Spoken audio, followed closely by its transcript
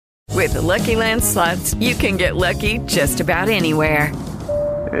With the Lucky Land Slots, you can get lucky just about anywhere.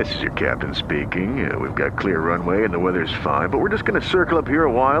 This is your captain speaking. We've got clear runway and the weather's fine, but we're just going to circle up here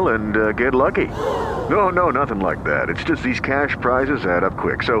a while and get lucky. No, nothing like that. It's just these cash prizes add up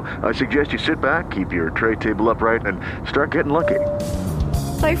quick. So I suggest you sit back, keep your tray table upright, and start getting lucky.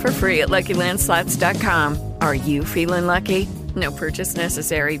 Play for free at LuckyLandSlots.com. Are you feeling lucky? No purchase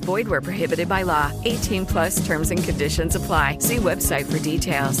necessary. Void where prohibited by law. 18 plus terms and conditions apply. See website for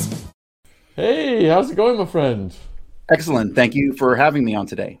details. Hey, how's it going, my friend? Excellent. Thank you for having me on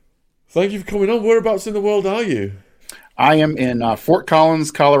today. Thank you for coming on. Whereabouts in the world are you? I am in Fort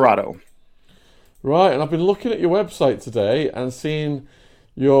Collins, Colorado. Right, and I've been looking at your website today and seeing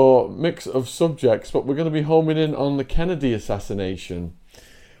your mix of subjects, but we're going to be homing in on the Kennedy assassination.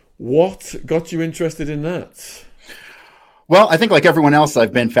 What got you interested in that? Well, I think like everyone else,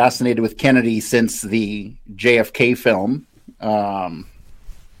 I've been fascinated with Kennedy since the JFK film.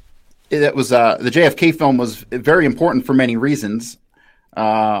 The JFK film was very important for many reasons.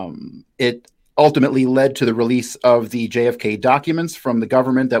 It ultimately led to the release of the JFK documents from the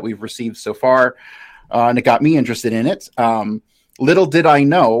government that we've received so far, and it got me interested in it. Little did I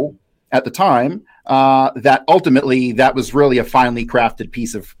know at the time that ultimately that was really a finely crafted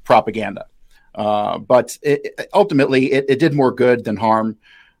piece of propaganda. But ultimately it did more good than harm.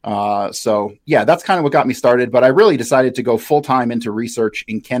 So yeah, that's kind of what got me started. But I really decided to go full time into research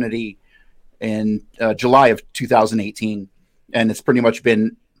in Kennedy in July of 2018. And it's pretty much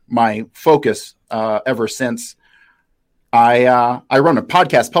been my focus ever since. I run a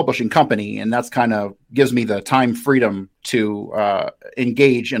podcast publishing company, and that's kind of gives me the time freedom to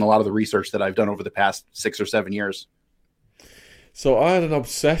engage in a lot of the research that I've done over the past 6 or 7 years. So I had an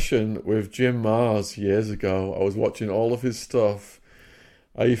obsession with Jim Marrs years ago. I was watching all of his stuff.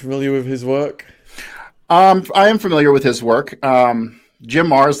 Are you familiar with his work? I am familiar with his work. Jim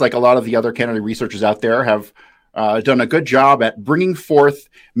Marrs, like a lot of the other Kennedy researchers out there, have done a good job at bringing forth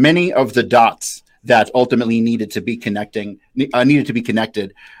many of the dots that ultimately needed to be connected.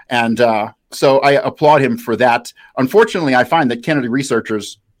 And so I applaud him for that. Unfortunately, I find that Kennedy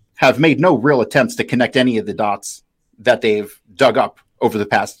researchers have made no real attempts to connect any of the dots that they've dug up over the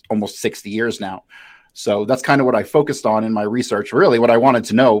past almost 60 years now. So that's kind of what I focused on in my research. Really, what I wanted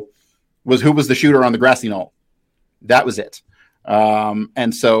to know was who was the shooter on the grassy knoll. That was it.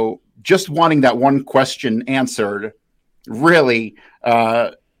 And so just wanting that one question answered really,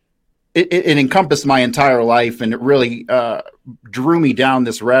 it encompassed my entire life, and it really drew me down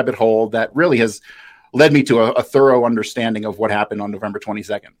this rabbit hole that really has led me to a thorough understanding of what happened on November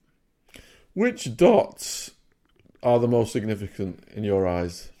 22nd. Which dots are the most significant in your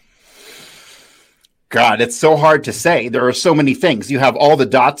eyes? God, it's so hard to say. There are so many things. You have all the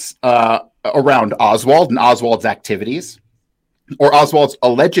dots around Oswald and Oswald's activities, or Oswald's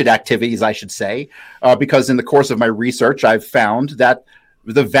alleged activities, I should say, because in the course of my research, I've found that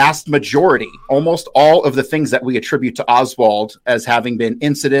the vast majority, almost all of the things that we attribute to Oswald as having been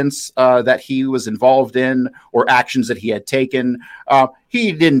incidents that he was involved in or actions that he had taken,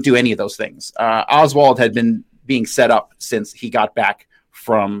 he didn't do any of those things. Oswald had been being set up since he got back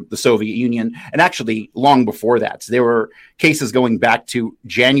from the Soviet Union, and actually long before that. So there were cases going back to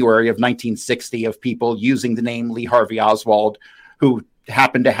January of 1960 of people using the name Lee Harvey Oswald who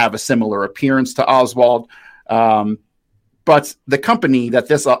happened to have a similar appearance to Oswald. But the company that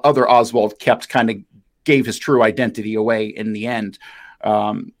this other Oswald kept kind of gave his true identity away in the end.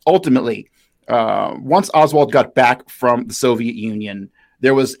 Ultimately, once Oswald got back from the Soviet Union,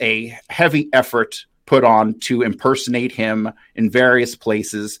 there was a heavy effort put on to impersonate him in various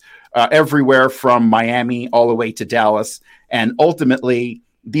places, everywhere from Miami all the way to Dallas. And ultimately,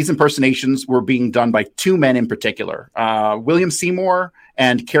 these impersonations were being done by two men in particular, William Seymour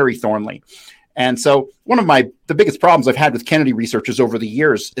and Kerry Thornley. And so one of the biggest problems I've had with Kennedy researchers over the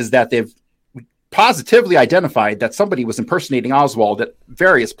years is that they've positively identified that somebody was impersonating Oswald at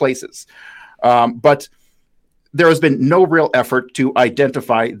various places. But there has been no real effort to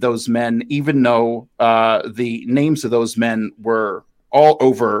identify those men, even though the names of those men were all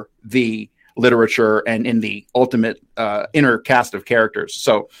over the literature and in the ultimate inner cast of characters.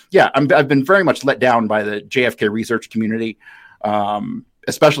 So, yeah, I've been very much let down by the JFK research community,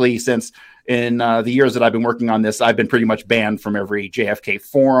 especially since in the years that I've been working on this, I've been pretty much banned from every JFK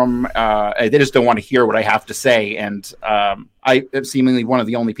forum. They just don't want to hear what I have to say. And I am seemingly one of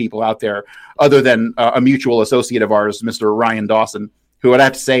the only people out there, other than a mutual associate of ours, Mr. Ryan Dawson, who I'd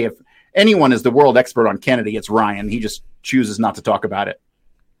have to say, if anyone is the world expert on Kennedy, it's Ryan. He just chooses not to talk about it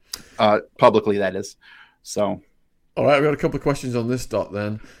publicly, that is. So, all right, we got a couple of questions on this dot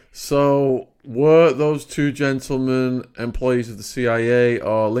then. So were those two gentlemen employees of the CIA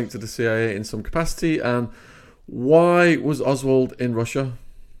or linked to the CIA in some capacity? And why was Oswald in Russia?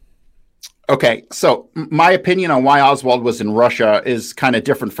 Okay, so my opinion on why Oswald was in Russia is kind of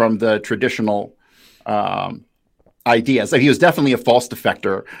different from the traditional ideas. So he was definitely a false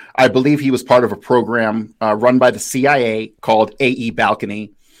defector. I believe he was part of a program run by the CIA called AE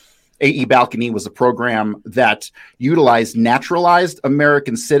Balcony. AE Balcony was a program that utilized naturalized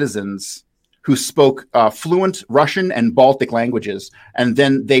American citizens who spoke fluent Russian and Baltic languages, and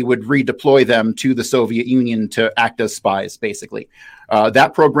then they would redeploy them to the Soviet Union to act as spies, basically.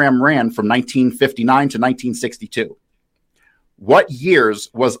 That program ran from 1959 to 1962. What years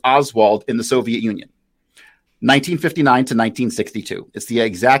was Oswald in the Soviet Union? 1959 to 1962. It's the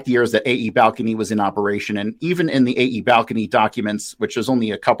exact years that AE Balcony was in operation. And even in the AE Balcony documents, which is only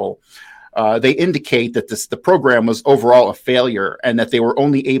a couple, they indicate that the program was overall a failure and that they were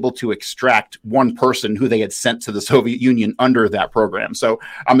only able to extract one person who they had sent to the Soviet Union under that program. So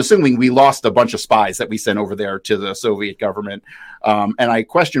I'm assuming we lost a bunch of spies that we sent over there to the Soviet government. And I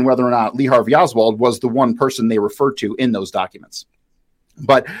question whether or not Lee Harvey Oswald was the one person they referred to in those documents.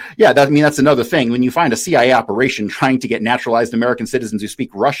 But yeah, that's another thing. When you find a CIA operation trying to get naturalized American citizens who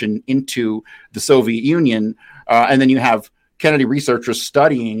speak Russian into the Soviet Union, and then you have Kennedy researchers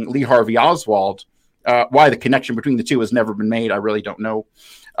studying Lee Harvey Oswald, why the connection between the two has never been made, I really don't know.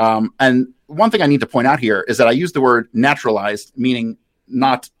 And one thing I need to point out here is that I use the word naturalized, meaning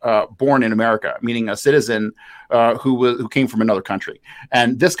not born in America, meaning a citizen who came from another country.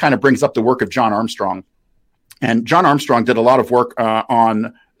 And this kind of brings up the work of John Armstrong. And John Armstrong did a lot of work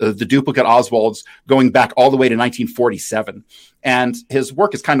on the duplicate Oswalds going back all the way to 1947. And his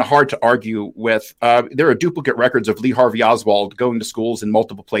work is kind of hard to argue with. There are duplicate records of Lee Harvey Oswald going to schools in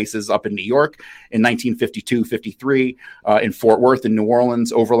multiple places up in New York in 1952, 53, in Fort Worth, in New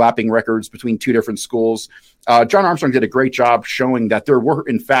Orleans, overlapping records between two different schools. John Armstrong did a great job showing that there were,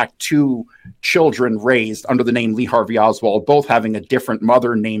 in fact, two children raised under the name Lee Harvey Oswald, both having a different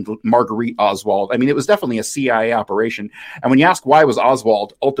mother named Marguerite Oswald. I mean, it was definitely a CIA operation. And when you ask why was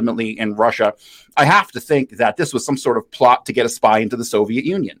Oswald ultimately in Russia, I have to think that this was some sort of plot to get a spy into the Soviet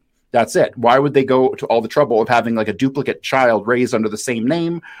Union. That's it. Why would they go to all the trouble of having like a duplicate child raised under the same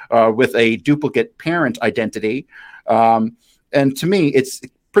name with a duplicate parent identity? And to me, it's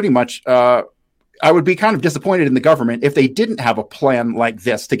pretty much... I would be kind of disappointed in the government if they didn't have a plan like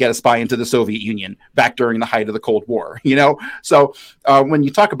this to get a spy into the Soviet Union back during the height of the Cold War, you know? So when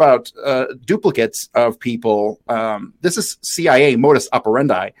you talk about duplicates of people, this is CIA modus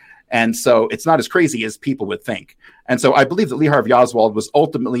operandi. And so it's not as crazy as people would think. And so I believe that Lee Harvey Oswald was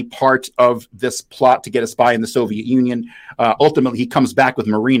ultimately part of this plot to get a spy in the Soviet Union. Ultimately, he comes back with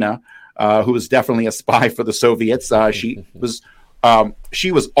Marina, who was definitely a spy for the Soviets.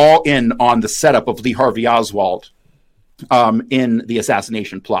 She was all in on the setup of Lee Harvey Oswald in the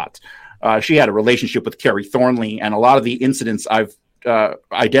assassination plot. She had a relationship with Kerry Thornley, and a lot of the incidents I've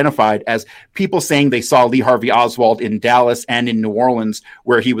identified as people saying they saw Lee Harvey Oswald in Dallas and in New Orleans,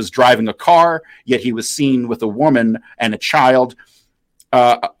 where he was driving a car, yet he was seen with a woman and a child.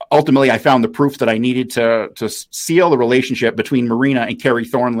 Ultimately, I found the proof that I needed to seal the relationship between Marina and Kerry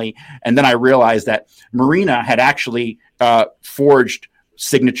Thornley. And then I realized that Marina had actually forged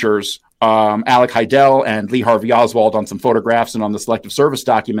signatures, Alec Heidel and Lee Harvey Oswald, on some photographs and on the Selective Service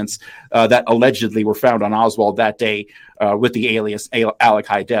documents that allegedly were found on Oswald that day with the alias Alec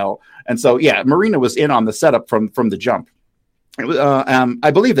Heidel. And so, yeah, Marina was in on the setup from the jump.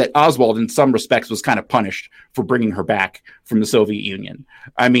 I believe that Oswald, in some respects, was kind of punished for bringing her back from the Soviet Union.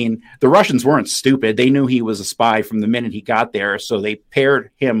 I mean, the Russians weren't stupid. They knew he was a spy from the minute he got there, so they paired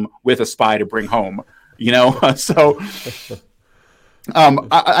him with a spy to bring home, you know? So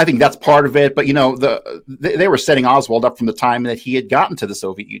I think that's part of it. But, you know, they were setting Oswald up from the time that he had gotten to the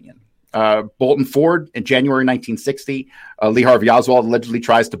Soviet Union. Bolton Ford in January 1960, Lee Harvey Oswald allegedly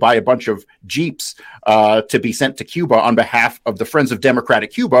tries to buy a bunch of Jeeps to be sent to Cuba on behalf of the Friends of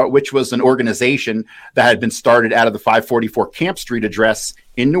Democratic Cuba, which was an organization that had been started out of the 544 Camp Street address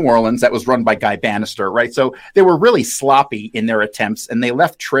in New Orleans that was run by Guy Bannister, right? So they were really sloppy in their attempts, and they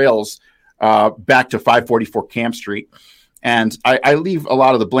left trails back to 544 Camp Street. And I leave a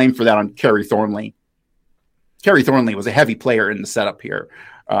lot of the blame for that on Kerry Thornley. Kerry Thornley was a heavy player in the setup here.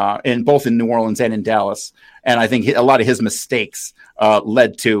 In both in New Orleans and in Dallas. And I think a lot of his mistakes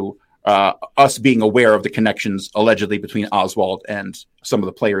led to us being aware of the connections allegedly between Oswald and some of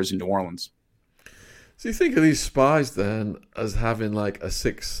the players in New Orleans. So you think of these spies then as having like a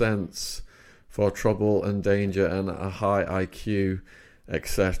sixth sense for trouble and danger and a high IQ,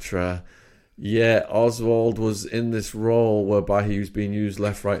 etc. Yeah, Oswald was in this role whereby he was being used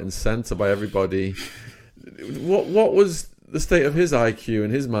left, right, and centre by everybody. What was the state of his IQ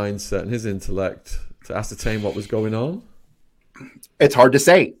and his mindset and his intellect to ascertain what was going on? It's hard to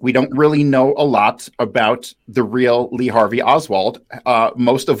say. We don't really know a lot about the real Lee Harvey Oswald.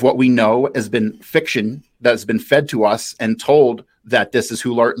 Most of what we know has been fiction that's been fed to us and told that this is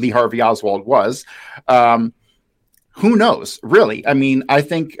who Lee Harvey Oswald was. Who knows, really? I mean, I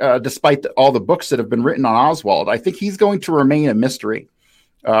think despite all the books that have been written on Oswald, I think he's going to remain a mystery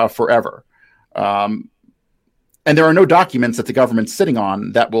forever. And there are no documents that the government's sitting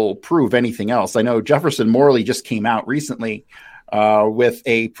on that will prove anything else. I know Jefferson Morley just came out recently with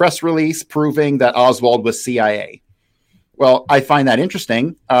a press release proving that Oswald was CIA. Well, I find that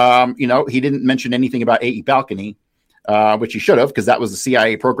interesting. He didn't mention anything about AE Balcony, which he should have, because that was the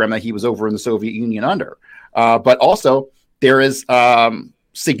CIA program that he was over in the Soviet Union under. But also, there is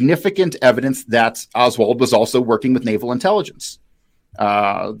significant evidence that Oswald was also working with naval intelligence.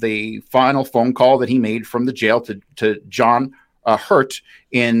 The final phone call that he made from the jail to John Hurt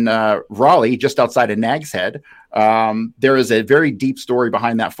in Raleigh, just outside of Nag's Head, there is a very deep story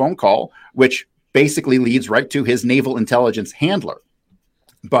behind that phone call, which basically leads right to his naval intelligence handler.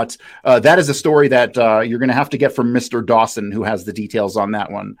 But that is a story that you're going to have to get from Mr. Dawson, who has the details on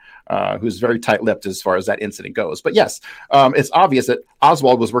that one, who's very tight-lipped as far as that incident goes. But yes, it's obvious that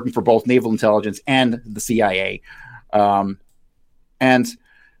Oswald was working for both naval intelligence and the CIA. And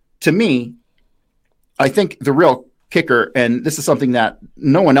to me, I think the real kicker, and this is something that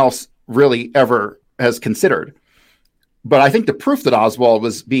no one else really ever has considered, but I think the proof that Oswald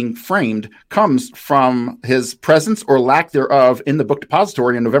was being framed comes from his presence or lack thereof in the book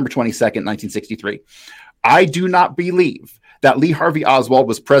depository on November 22nd, 1963. I do not believe that Lee Harvey Oswald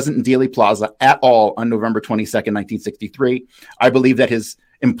was present in Dealey Plaza at all on November 22nd, 1963. I believe that his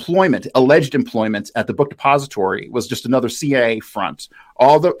alleged employment at the book depository was just another CIA front.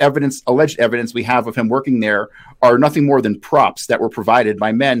 All the alleged evidence we have of him working there are nothing more than props that were provided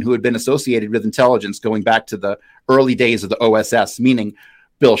by men who had been associated with intelligence going back to the early days of the OSS, meaning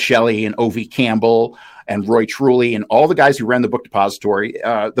Bill Shelley and O.V. Campbell and Roy Truly and all the guys who ran the book depository.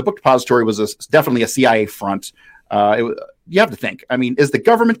 The book depository was definitely a CIA front. You have to think, I mean, is the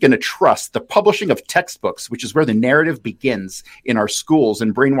government going to trust the publishing of textbooks, which is where the narrative begins in our schools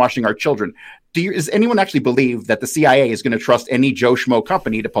and brainwashing our children? Does anyone actually believe that the CIA is going to trust any Joe Schmo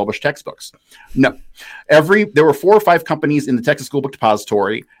company to publish textbooks? No. There were 4 or 5 companies in the Texas School Book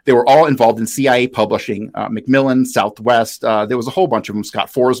Depository. They were all involved in CIA publishing, Macmillan, Southwest. There was a whole bunch of them,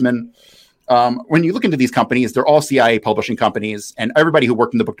 Scott Forsman. When you look into these companies, they're all CIA publishing companies, and everybody who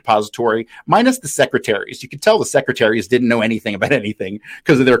worked in the book depository, minus the secretaries. You could tell the secretaries didn't know anything about anything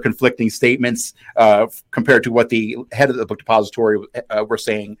because of their conflicting statements compared to what the head of the book depository were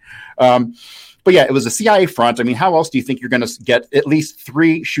saying. But yeah, it was a CIA front. I mean, how else do you think you're going to get at least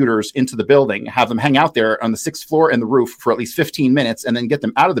 3 shooters into the building, have them hang out there on the 6th floor and the roof for at least 15 minutes, and then get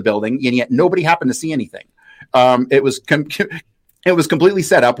them out of the building, and yet nobody happened to see anything? It was completely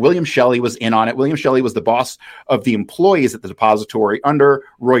set up. William Shelley was in on it. William Shelley was the boss of the employees at the depository under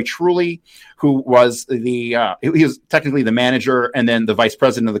Roy Truly, who was he was technically the manager, and then the vice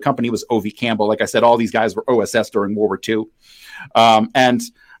president of the company was O.V. Campbell. Like I said, all these guys were OSS during World War II.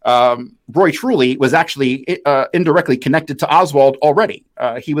 Roy Truly was actually indirectly connected to Oswald already.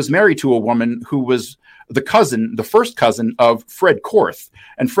 He was married to a woman who was the first cousin of Fred Korth.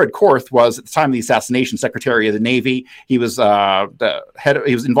 And Fred Korth was, at the time of the assassination, Secretary of the Navy. He was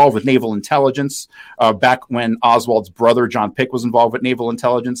he was involved with naval intelligence back when Oswald's brother, John Pick, was involved with naval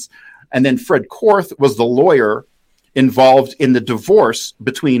intelligence. And then Fred Korth was the lawyer involved in the divorce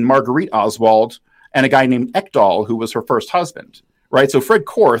between Marguerite Oswald and a guy named Ekdahl, who was her first husband. Right? So Fred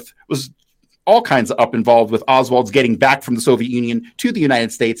Korth was all kinds of up involved with Oswald's getting back from the Soviet Union to the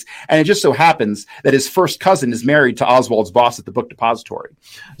United States. And it just so happens that his first cousin is married to Oswald's boss at the book depository.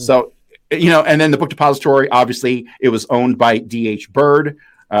 Mm-hmm. So, and then the book depository, obviously, it was owned by D.H. Byrd.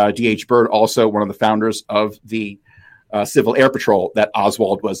 D.H. Byrd, also one of the founders of the Civil Air Patrol that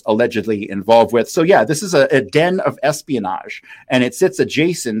Oswald was allegedly involved with. So, yeah, this is a den of espionage, and it sits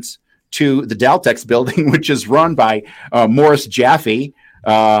adjacent to the Daltex building, which is run by Morris Jaffe,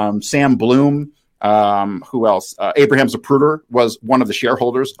 Sam Bloom, who else? Abraham Zapruder was one of the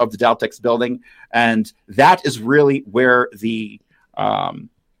shareholders of the Daltex building. And that is really where the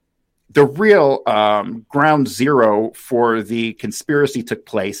real ground zero for the conspiracy took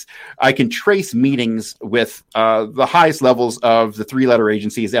place. I can trace meetings with the highest levels of the 3-letter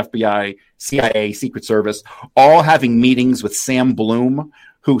agencies, FBI, CIA, Secret Service, all having meetings with Sam Bloom,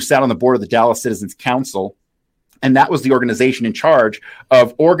 who sat on the board of the Dallas Citizens Council. And that was the organization in charge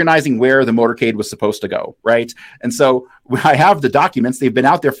of organizing where the motorcade was supposed to go, right? And so I have the documents, they've been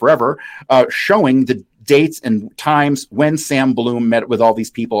out there forever, showing the dates and times when Sam Bloom met with all these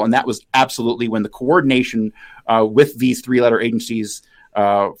people. And that was absolutely when the coordination with these three-letter agencies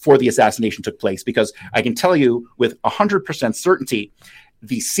for the assassination took place. Because I can tell you with 100% certainty,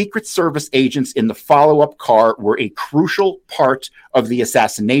 the Secret Service agents in the follow-up car were a crucial part of the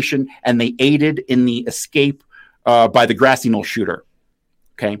assassination, and they aided in the escape by the Grassy Knoll shooter.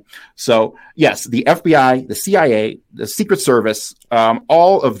 Okay, so yes, the FBI, the CIA, the Secret Service,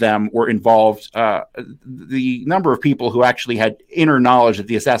 all of them were involved. The number of people who actually had inner knowledge that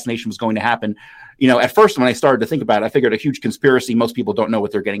the assassination was going to happen, at first when I started to think about it, I figured a huge conspiracy. Most people don't know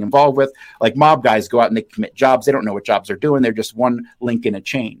what they're getting involved with. Like mob guys go out and they commit jobs. They don't know what jobs they're doing. They're just one link in a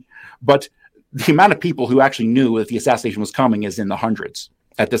chain. But the amount of people who actually knew that the assassination was coming is in the hundreds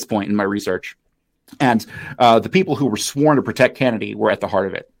at this point in my research. And the people who were sworn to protect Kennedy were at the heart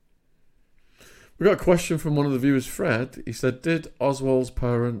of it. We got a question from one of the viewers, Fred. He said, did Oswald's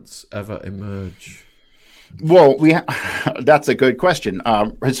parents ever emerge? Well, that's a good question.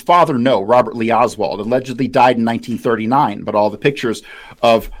 His father, no, Robert Lee Oswald, allegedly died in 1939, but all the pictures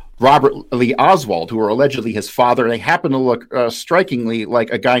of Robert Lee Oswald, who were allegedly his father, they happen to look strikingly like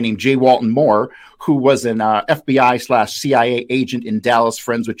a guy named J. Walton Moore, who was an FBI/CIA agent in Dallas,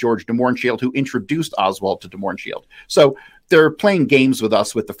 friends with George de Mohrenschildt, who introduced Oswald to de Mohrenschildt. So they're playing games with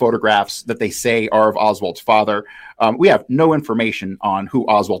us with the photographs that they say are of Oswald's father. We have no information on who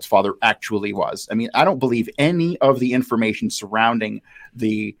Oswald's father actually was. I mean, I don't believe any of the information surrounding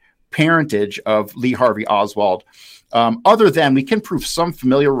the parentage of Lee Harvey Oswald, other than we can prove some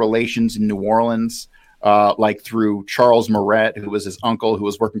familiar relations in New Orleans, like through Charles Moret, who was his uncle, who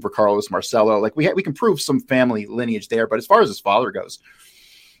was working for Carlos Marcello. Like we can prove some family lineage there. But as far as his father goes,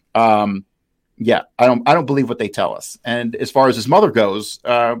 yeah, I don't believe what they tell us. And as far as his mother goes,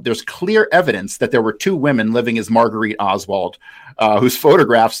 there's clear evidence that there were two women living as Marguerite Oswald, whose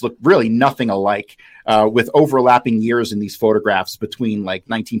photographs look really nothing alike, with overlapping years in these photographs between like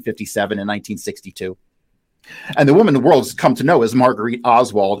 1957 and 1962. And the woman the world has come to know as Marguerite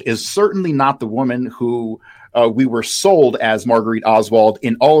Oswald is certainly not the woman who we were sold as Marguerite Oswald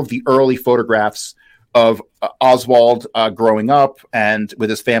in all of the early photographs of Oswald growing up and with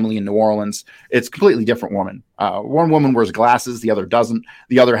his family in New Orleans. It's a completely different woman. One woman wears glasses, the other doesn't.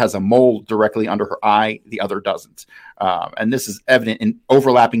 The other has a mole directly under her eye, the other doesn't. And this is evident in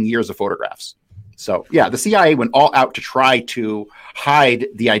overlapping years of photographs. So, yeah, the CIA went all out to try to hide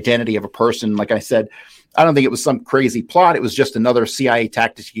the identity of a person. Like I said, I don't think it was some crazy plot. It was just another CIA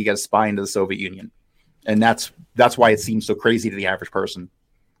tactic to get a spy into the Soviet Union. And that's why it seems so crazy to the average person.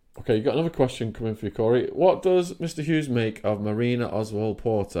 Okay, you got another question coming for you, Cory. What does Mr. Hughes make of Marina Oswald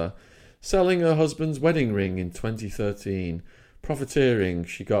Porter selling her husband's wedding ring in 2013? Profiteering,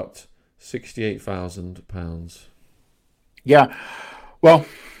 she got £68,000. Yeah, well,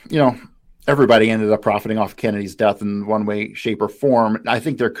 everybody ended up profiting off Kennedy's death in one way, shape, or form. I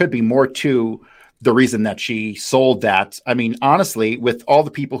think there could be more to the reason that she sold that. I mean, honestly, with all the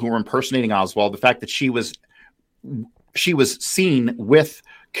people who were impersonating Oswald, the fact that she was seen with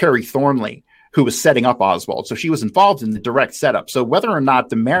Carrie Thornley, who was setting up Oswald. So she was involved in the direct setup. So whether or not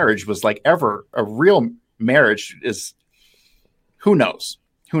the marriage was like ever a real marriage is, who knows?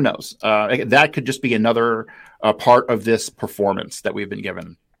 Who knows? That could just be another part of this performance that we've been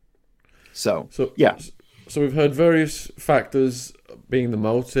given. So yeah. So we've heard various factors being the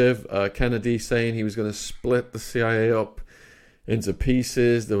motive. Kennedy saying he was going to split the CIA up into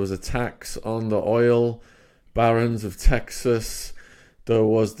pieces. There was a tax on the oil barons of Texas. There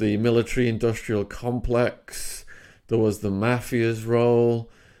was the military-industrial complex. There was the mafia's role.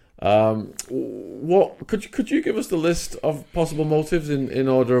 What could you give us the list of possible motives in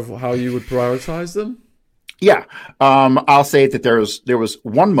order of how you would prioritize them? Yeah, I'll say that there was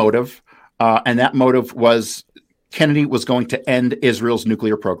one motive, and that motive was Kennedy was going to end Israel's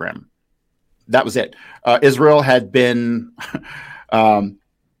nuclear program. That was it. Israel had been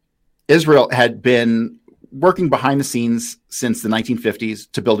working behind the scenes since the 1950s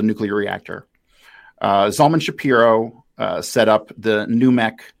to build a nuclear reactor. Zalman Shapiro set up the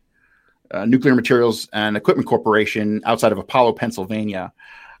NUMEC, Nuclear Materials and Equipment Corporation, outside of Apollo, Pennsylvania,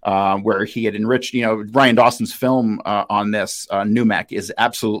 where he had enriched, Ryan Dawson's film on this, NUMEC, is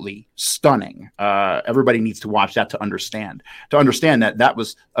absolutely stunning. Everybody needs to watch that to understand that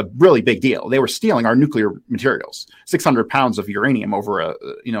was a really big deal. They were stealing our nuclear materials, 600 pounds of uranium over a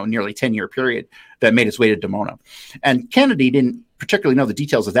nearly 10-year period that made its way to Dimona. And Kennedy didn't particularly know the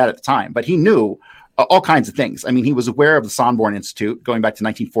details of that at the time, but he knew all kinds of things. I mean, he was aware of the Sonborn Institute going back to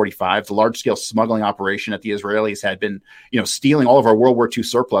 1945, the large-scale smuggling operation that the Israelis had been, stealing all of our World War II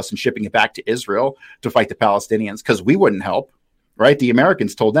surplus and shipping it back to Israel to fight the Palestinians because we wouldn't help, right? The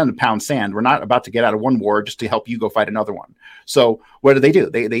Americans told them to pound sand. We're not about to get out of one war just to help you go fight another one. So what do?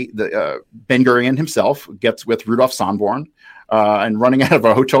 Ben-Gurion himself gets with Rudolf Sonborn, and running out of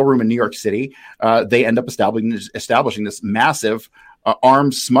a hotel room in New York City, they end up establishing this massive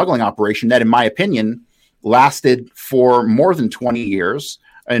arms smuggling operation that, in my opinion, lasted for more than 20 years,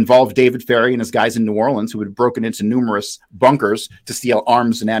 involved David Ferry and his guys in New Orleans who had broken into numerous bunkers to steal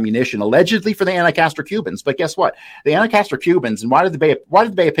arms and ammunition, allegedly for the anti-Castro Cubans. But guess what? The anti-Castro Cubans, and why did the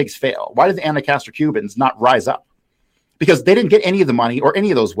Bay of Pigs fail? Why did the anti-Castro Cubans not rise up? Because they didn't get any of the money or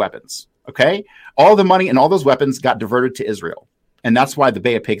any of those weapons. Okay, all the money and all those weapons got diverted to Israel, and that's why the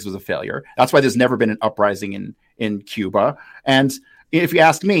Bay of Pigs was a failure. That's why there's never been an uprising in Cuba. And if you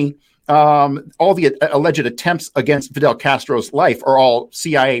ask me, all the alleged attempts against Fidel Castro's life are all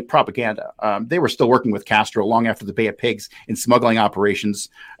CIA propaganda. They were still working with Castro long after the Bay of Pigs in smuggling operations,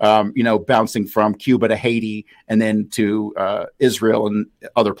 bouncing from Cuba to Haiti and then to Israel and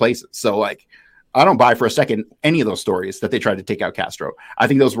other places. So, I don't buy for a second any of those stories that they tried to take out Castro. I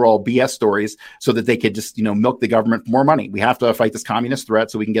think those were all BS stories so that they could just, milk the government for more money. We have to fight this communist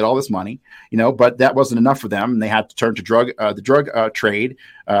threat so we can get all this money, but that wasn't enough for them. And they had to turn to the drug trade.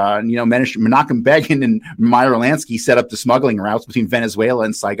 Menachem Begin and Meyer Lansky set up the smuggling routes between Venezuela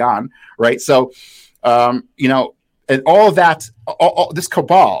and Saigon, right? So, and all of that, all this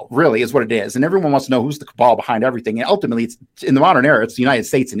cabal really is what it is. And everyone wants to know who's the cabal behind everything. And ultimately, it's in the modern era, it's the United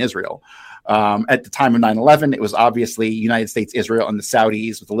States and Israel. At the time of 9/11, it was obviously United States, Israel, and the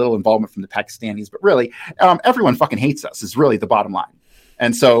Saudis with a little involvement from the Pakistanis. But really, everyone fucking hates us is really the bottom line.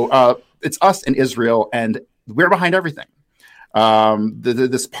 And so it's us and Israel, and we're behind everything.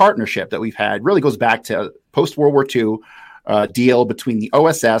 This partnership that we've had really goes back to post-World War II deal between the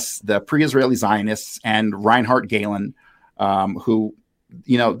OSS, the pre-Israeli Zionists, and Reinhard Gehlen, who...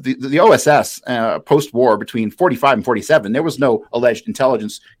 the OSS post-war between 45 and 47, there was no alleged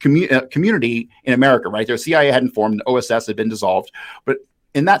intelligence community in America, right? Their CIA hadn't formed, the OSS had been dissolved. But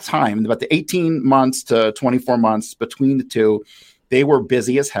in that time, in about the 18 months to 24 months between the two, they were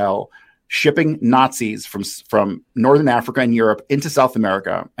busy as hell shipping Nazis from Northern Africa and Europe into South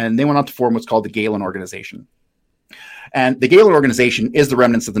America. And they went on to form what's called the Gehlen Organization. And the Gehlen Organization is the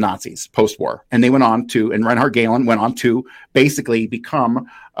remnants of the Nazis post-war. And Reinhard Gehlen went on to basically become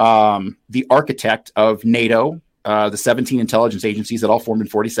the architect of NATO, the 17 intelligence agencies that all formed in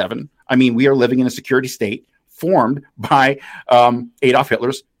 47. I mean, we are living in a security state formed by Adolf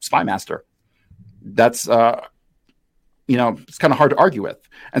Hitler's spy master. That's, it's kind of hard to argue with.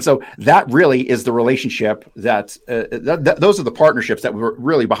 And so that really is the relationship that those are the partnerships that were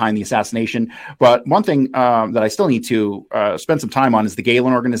really behind the assassination. But one thing that I still need to spend some time on is the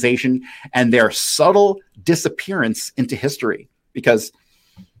Gehlen Organization and their subtle disappearance into history, because,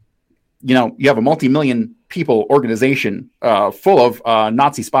 you have a multi-million people organization full of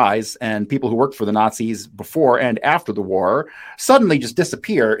Nazi spies and people who worked for the Nazis before and after the war suddenly just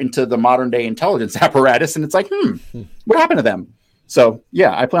disappear into the modern day intelligence apparatus. And it's like, what happened to them? So,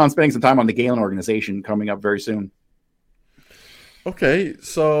 yeah, I plan on spending some time on the Gehlen Organization coming up very soon. Okay,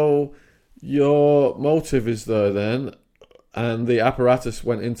 so your motive is there then, and the apparatus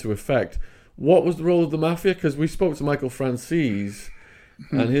went into effect. What was the role of the mafia? Because we spoke to Michael Francis,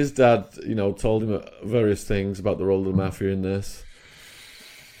 and his dad, told him various things about the role of the mafia in this.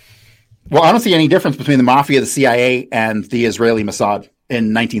 Well, I don't see any difference between the mafia, the CIA, and the Israeli Mossad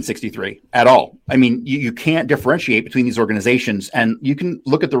in 1963 at all. I mean, you can't differentiate between these organizations, and you can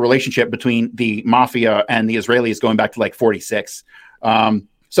look at the relationship between the mafia and the Israelis going back to 46.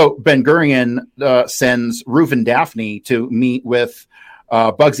 So Ben-Gurion sends Reuven Daphne to meet with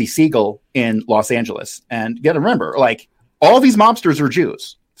Bugsy Siegel in Los Angeles. And you got to remember, all these mobsters are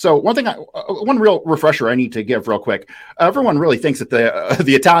Jews. So one real refresher I need to give real quick. Everyone really thinks that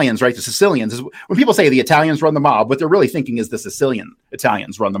the Italians, right, the Sicilians, when people say the Italians run the mob, what they're really thinking is the Sicilian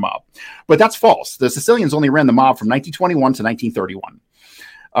Italians run the mob. But that's false. The Sicilians only ran the mob from 1921 to 1931.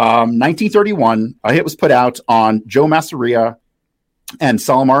 1931, a hit was put out on Joe Masseria and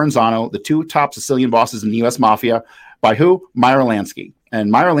Sal Maranzano, the two top Sicilian bosses in the U.S. Mafia, by who? Meyer Lansky.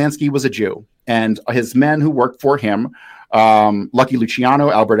 And Meyer Lansky was a Jew. And his men who worked for him, Lucky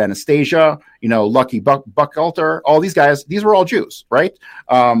Luciano, Albert Anastasia, Lucky Buchalter, all these guys, these were all Jews, right?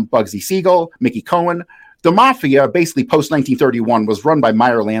 Bugsy Siegel, Mickey Cohen. the mafia, basically post 1931, was run by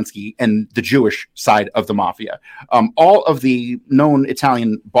Meyer Lansky and the Jewish side of the mafia. All of the known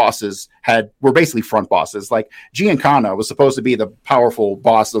Italian bosses were basically front bosses. Like Giancana was supposed to be the powerful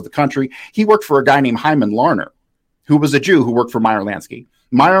boss of the country. He worked for a guy named Hyman Larner, who was a Jew who worked for Meyer Lansky.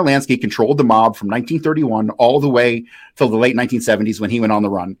 Meyer Lansky controlled the mob from 1931 all the way till the late 1970s when he went on the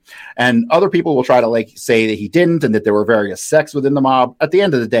run. And other people will try to say that he didn't and that there were various sects within the mob. At the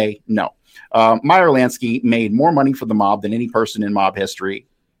end of the day, no. Meyer Lansky made more money for the mob than any person in mob history,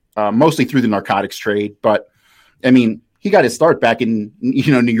 mostly through the narcotics trade. But I mean, he got his start back in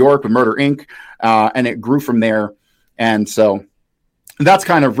New York with Murder Inc., and it grew from there. And so that's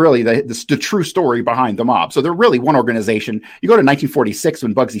kind of really the true story behind the mob. So they're really one organization. You go to 1946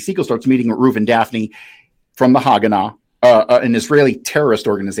 when Bugsy Siegel starts meeting with Reuven Daphne from the Haganah, an Israeli terrorist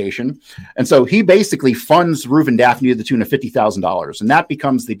organization. And so he basically funds Reuven Daphne to the tune of $50,000. And that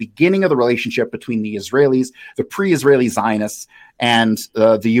becomes the beginning of the relationship between the Israelis, the pre-Israeli Zionists, and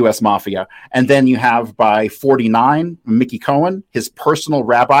the U.S. Mafia. And then you have by 49, Mickey Cohen, his personal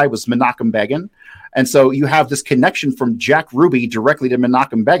rabbi was Menachem Begin. And so you have this connection from Jack Ruby directly to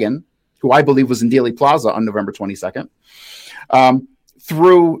Menachem Begin, who I believe was in Dealey Plaza on November 22nd.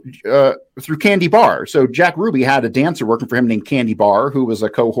 Through Candy Barr. So Jack Ruby had a dancer working for him named Candy Barr, who was a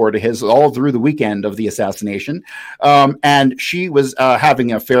cohort of his all through the weekend of the assassination. And she was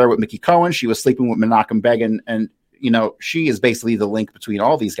having an affair with Mickey Cohen. She was sleeping with Menachem Begin. And, she is basically the link between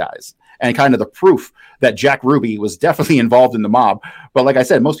all these guys and kind of the proof that Jack Ruby was definitely involved in the mob. But like I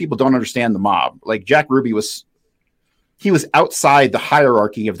said, most people don't understand the mob. Like Jack Ruby was outside the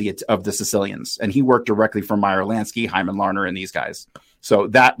hierarchy of the Sicilians, and he worked directly for Meyer Lansky, Hyman Larner, and these guys. So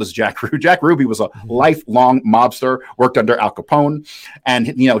that was Jack Ruby. Jack Ruby was a lifelong mobster, worked under Al Capone.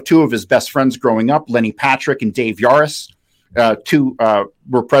 And, two of his best friends growing up, Lenny Patrick and Dave Yaris,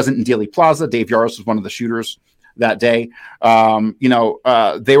 were present in Dealey Plaza. Dave Yaris was one of the shooters that day.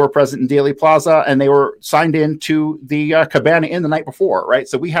 They were present in Dealey Plaza, and they were signed in to the Cabana Inn the night before, right?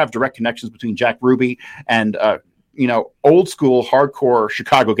 So we have direct connections between Jack Ruby and, old school hardcore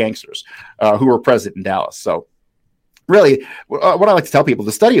Chicago gangsters who were present in Dallas. So really, what I like to tell people,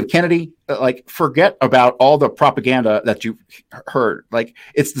 the study of Kennedy, forget about all the propaganda that you've heard.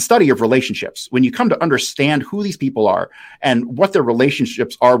 It's the study of relationships. When you come to understand who these people are and what their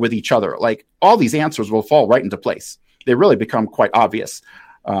relationships are with each other, all these answers will fall right into place. They really become quite obvious.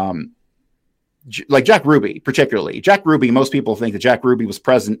 Jack Ruby, particularly. Jack Ruby, most people think that Jack Ruby was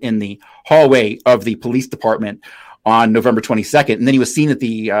present in the hallway of the police department on November 22nd. And then he was seen at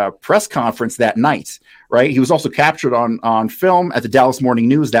the press conference that night, right? He was also captured on film at the Dallas Morning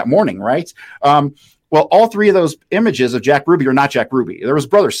News that morning, right? Well, all three of those images of Jack Ruby are not Jack Ruby. There was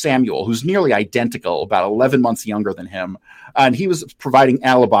brother Samuel, who's nearly identical, about 11 months younger than him. And he was providing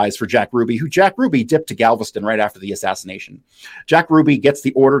alibis for Jack Ruby, who Jack Ruby dipped to Galveston right after the assassination. Jack Ruby gets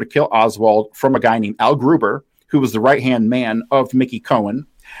the order to kill Oswald from a guy named Al Gruber, who was the right-hand man of Mickey Cohen.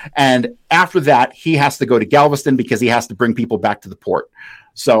 And after that, he has to go to Galveston because he has to bring people back to the port.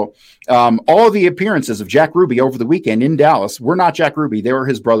 So all of the appearances of Jack Ruby over the weekend in Dallas were not Jack Ruby. They were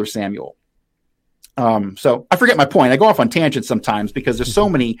his brother Samuel. So I forget my point. I go off on tangents sometimes because there's so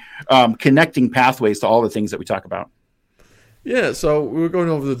many connecting pathways to all the things that we talk about. Yeah, so we were going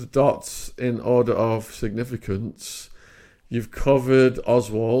over the dots in order of significance. You've covered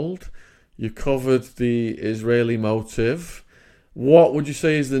Oswald. You covered the Israeli motive. What would you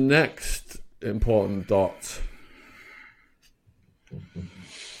say is the next important dot?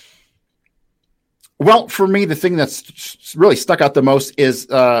 Well, for me, the thing that's really stuck out the most is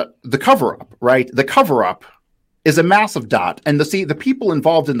the cover-up, right? The cover-up is a massive dot. And the people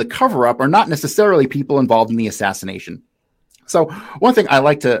involved in the cover-up are not necessarily people involved in the assassination. So one thing I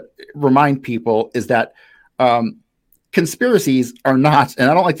like to remind people is that conspiracies are not, and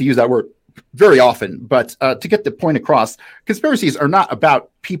I don't like to use that word very often, but to get the point across, conspiracies are not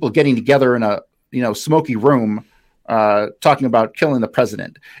about people getting together in a smoky room talking about killing the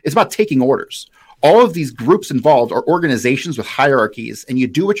president. It's about taking orders. All of these groups involved are organizations with hierarchies, and you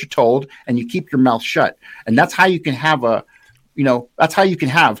do what you're told and you keep your mouth shut. And that's how you can have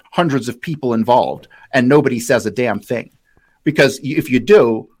hundreds of people involved and nobody says a damn thing. Because if you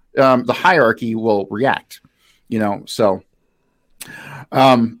do, the hierarchy will react, so.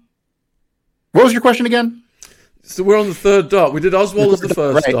 What was your question again? So we're on the third dot. We did Oswald as the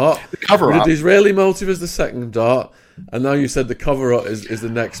first dot. The cover-up. We did the Israeli motive as the second dot. And now you said the cover-up is the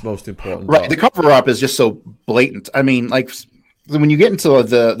next most important dot. Right. The cover-up is just so blatant. I mean, when you get into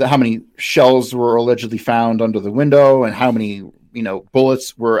the how many shells were allegedly found under the window and how many,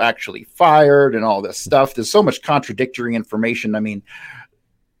 bullets were actually fired and all this stuff, there's so much contradictory information. I mean,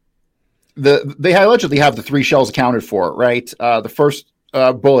 they allegedly have the 3 shells accounted for, right? The first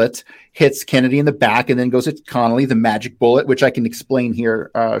bullet hits Kennedy in the back and then goes at Connolly, the magic bullet, which I can explain here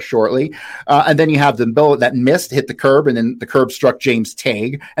shortly. And then you have the bullet that missed, hit the curb, and then the curb struck James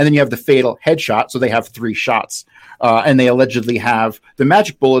Tague. And then you have the fatal headshot. So they have 3 shots. And they allegedly have the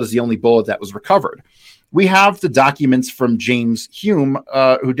magic bullet is the only bullet that was recovered. We have the documents from James Hume,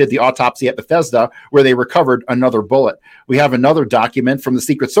 who did the autopsy at Bethesda, where they recovered another bullet. We have another document from the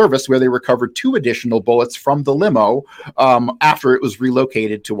Secret Service where they recovered 2 additional bullets from the limo after it was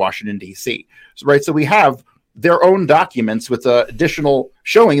relocated to Washington, D.C. So we have their own documents with additional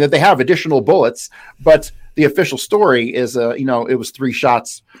showing that they have additional bullets, but the official story is, it was 3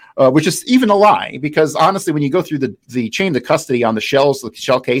 shots, which is even a lie, because honestly, when you go through the chain of custody on the shells, the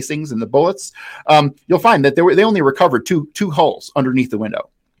shell casings and the bullets, you'll find that they only recovered two holes underneath the window,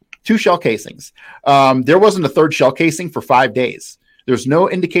 2 shell casings. There wasn't a 3rd shell casing for 5 days. There's no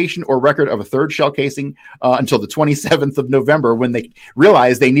indication or record of a 3rd shell casing until the 27th of November, when they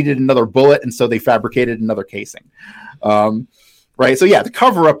realized they needed another bullet, and so they fabricated another casing. Right. So yeah, the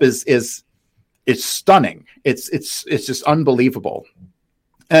cover up is stunning. It's just unbelievable.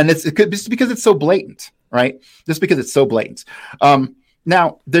 And it's because it's so blatant, right? Just because it's so blatant.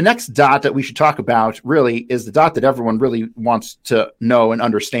 Now, the next dot that we should talk about really is the dot that everyone really wants to know and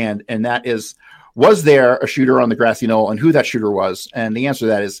understand. And that is, was there a shooter on the grassy knoll, and who that shooter was? And the answer to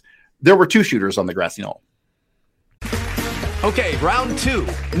that is there were 2 shooters on the grassy knoll. Okay, round 2.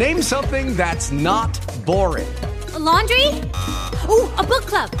 Name something that's not boring. A laundry? Ooh, a book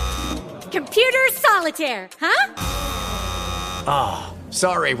club. Computer solitaire, huh? Ah,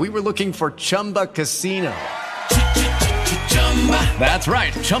 sorry, we were looking for Chumba Casino. That's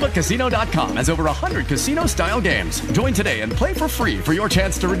right, ChumbaCasino.com has over 100 casino-style games. Join today and play for free for your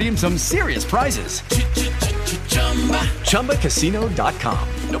chance to redeem some serious prizes. ChumbaCasino.com.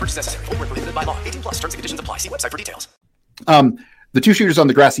 No purchase necessary. Void where prohibited by law. 18+. Terms and conditions apply. See website for details. The 2 shooters on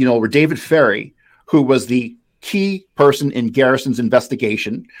the grassy knoll were David Ferry, who was the key person in Garrison's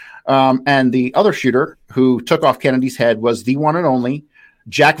investigation. And the other shooter who took off Kennedy's head was the one and only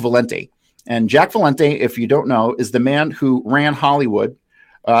Jack Valenti. And Jack Valenti, if you don't know, is the man who ran Hollywood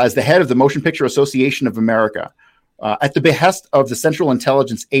as the head of the Motion Picture Association of America at the behest of the Central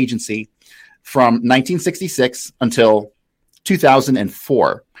Intelligence Agency from 1966 until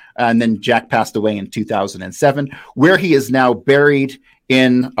 2004. And then Jack passed away in 2007, where he is now buried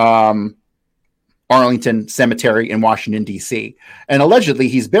in Arlington Cemetery in Washington, D.C. And allegedly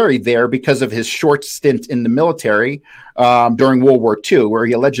he's buried there because of his short stint in the military during World War II, where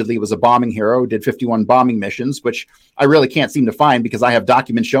he allegedly was a bombing hero, did 51 bombing missions, which I really can't seem to find because I have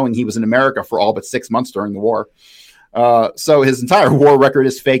documents showing he was in America for all but 6 months during the war. So his entire war record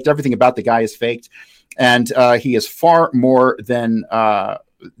is faked. Everything about the guy is faked. And he is far more than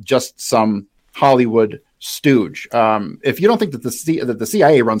just some Hollywood stooge. If you don't think that the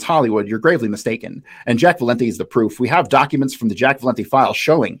CIA runs Hollywood, you're gravely mistaken. And Jack Valenti is the proof. We have documents from the Jack Valenti file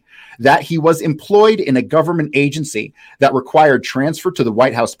showing that he was employed in a government agency that required transfer to the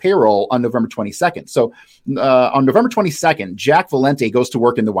White House payroll on November 22nd. So on November 22nd, Jack Valenti goes to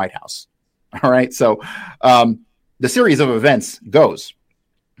work in the White House. All right. So the series of events goes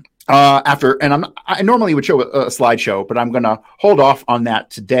I normally would show a slideshow, but I'm going to hold off on that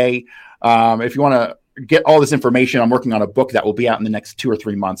today. If you want to get all this information, I'm working on a book that will be out in the next 2 or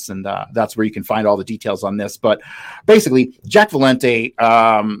 3 months, and that's where you can find all the details on this. But basically, Jack Valenti,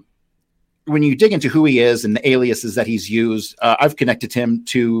 when you dig into who he is and the aliases that he's used, I've connected him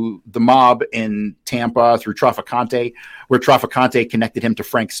to the mob in Tampa through Trafficante, where Trafficante connected him to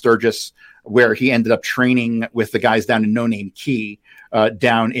Frank Sturgis, where he ended up training with the guys down in No Name Key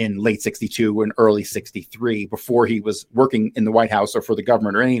down in late 62 and early 63, before he was working in the White House or for the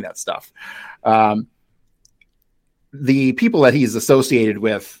government or any of that stuff. The people that he's associated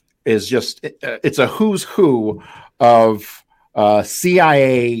with is just, it's a who's who of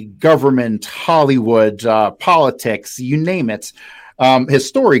CIA, government, Hollywood, politics, you name it. His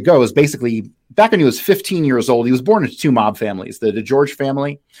story goes basically back when he was 15 years old. He was born into 2 mob families, the DeGeorge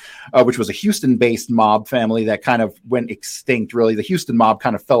family, which was a Houston-based mob family that kind of went extinct, really. The Houston mob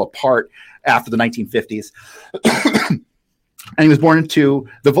kind of fell apart after the 1950s. And he was born into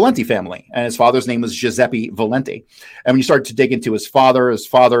the Valenti family, and his father's name was Giuseppe Valenti. And when you start to dig into his father is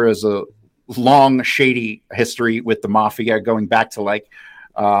a long, shady history with the mafia going back to like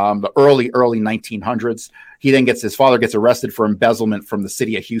the early 1900s. His father gets arrested for embezzlement from the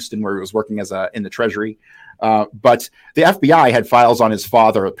city of Houston, where he was working in the Treasury. But the FBI had files on his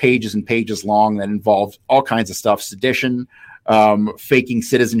father, pages and pages long, that involved all kinds of stuff: sedition, faking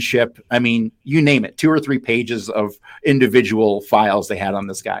citizenship. I mean, you name it, 2 or 3 pages of individual files they had on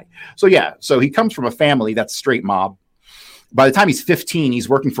this guy. So yeah, so he comes from a family that's straight mob. By the time he's 15, he's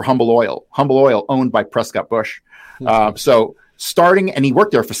working for Humble Oil owned by Prescott Bush. So starting, and he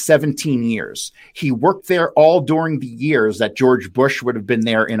worked there for 17 years. He worked there all during the years that George Bush would have been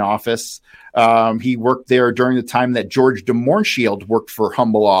there in office. He worked there during the time that George de Mohrenschildt worked for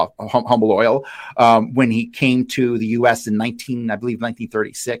Humble Oil when he came to the U.S. in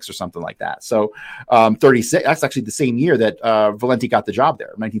 1936 or something like that. So 36, that's actually the same year that Valenti got the job there,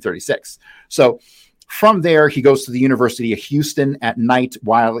 1936. So from there, he goes to the University of Houston at night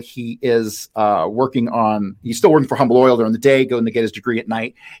while he is he's still working for Humble Oil during the day, going to get his degree at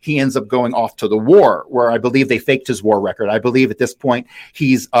night. He ends up going off to the war, where I believe they faked his war record. I believe at this point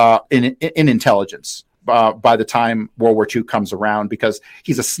he's in intelligence by the time World War II comes around, because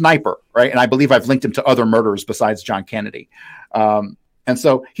he's a sniper, right? And I believe I've linked him to other murderers besides John Kennedy. And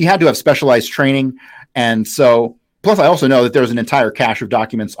so he had to have specialized training. And so, plus, I also know that there's an entire cache of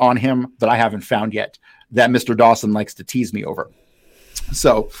documents on him that I haven't found yet that Mr. Dawson likes to tease me over.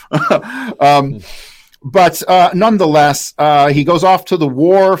 So, but nonetheless, he goes off to the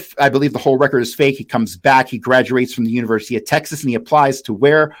war. I believe the whole record is fake. He comes back. He graduates from the University of Texas, and he applies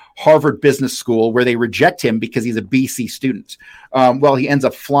to Harvard Business School, where they reject him because he's a BC student. Well, he ends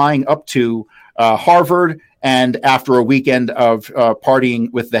up flying up to Harvard. And after a weekend of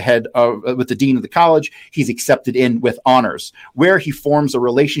partying with the dean of the college, he's accepted in with honors, where he forms a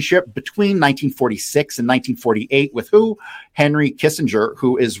relationship between 1946 and 1948 with who? Henry Kissinger,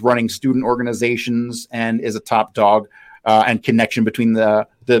 who is running student organizations and is a top dog and connection between the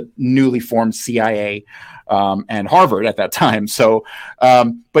newly formed CIA and Harvard at that time. So,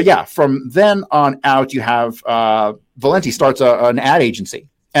 but yeah, from then on out, you have Valenti starts an ad agency.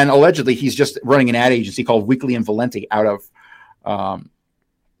 And allegedly, he's just running an ad agency called Weekly and Valenti out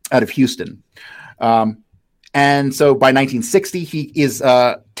of Houston. And so by 1960, he is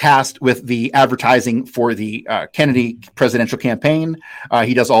tasked with the advertising for the Kennedy presidential campaign.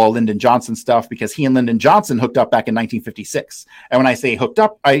 He does all Lyndon Johnson stuff because he and Lyndon Johnson hooked up back in 1956. And when I say hooked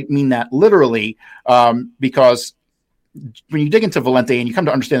up, I mean that literally, because when you dig into Valenti and you come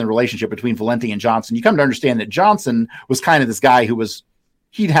to understand the relationship between Valenti and Johnson, you come to understand that Johnson was kind of this guy who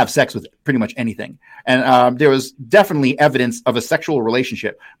he'd have sex with pretty much anything. And there was definitely evidence of a sexual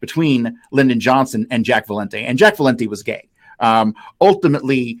relationship between Lyndon Johnson and Jack Valenti. And Jack Valenti was gay.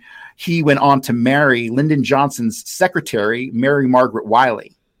 Ultimately, he went on to marry Lyndon Johnson's secretary, Mary Margaret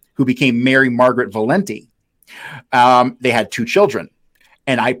Wiley, who became Mary Margaret Valenti. They had 2 children.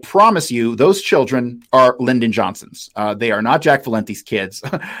 And I promise you, those children are Lyndon Johnson's. They are not Jack Valenti's kids.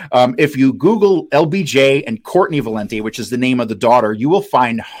 If you Google LBJ and Courtney Valenti, which is the name of the daughter, you will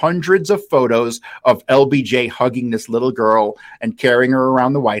find hundreds of photos of LBJ hugging this little girl and carrying her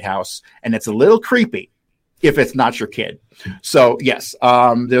around the White House. And it's a little creepy if it's not your kid. So yes,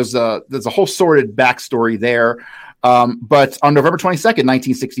 there's a whole sordid backstory there. But on November 22nd,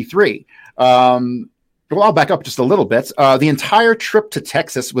 1963, well, I'll back up just a little bit. The entire trip to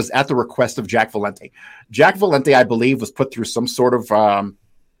Texas was at the request of Jack Valenti. Jack Valenti, I believe, was put through some sort of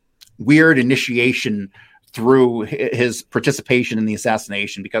weird initiation through his participation in the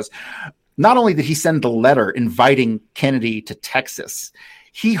assassination, because not only did he send the letter inviting Kennedy to Texas,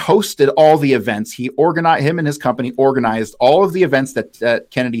 he hosted all the events. Him and his company organized all of the events that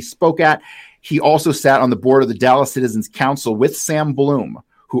Kennedy spoke at. He also sat on the board of the Dallas Citizens Council with Sam Bloom,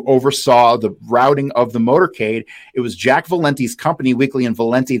 who oversaw the routing of the motorcade. It was Jack Valenti's company, Weekly and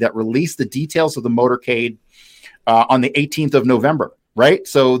Valenti, that released the details of the motorcade on the 18th of November, right?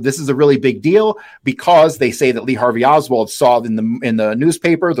 So this is a really big deal because they say that Lee Harvey Oswald saw in the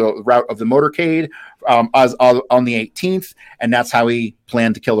newspaper the route of the motorcade on the 18th, and that's how he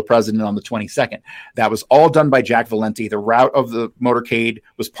planned to kill the president on the 22nd. That was all done by Jack Valenti. The route of the motorcade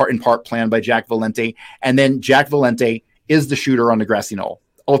was in part planned by Jack Valenti, and then Jack Valenti is the shooter on the grassy knoll.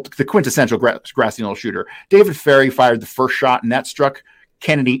 The quintessential grassy knoll shooter. David Ferrie fired the first shot, and that struck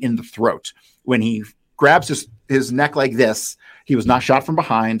Kennedy in the throat. When he grabs his neck like this, he was not shot from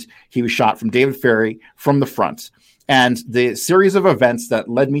behind. He was shot from David Ferrie from the front. And the series of events that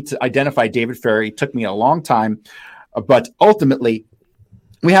led me to identify David Ferrie took me a long time. But ultimately,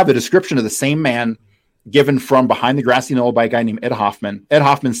 we have the description of the same man given from behind the grassy knoll by a guy named Ed Hoffman. Ed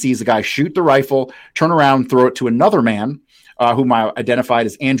Hoffman sees a guy shoot the rifle, turn around, throw it to another man, whom I identified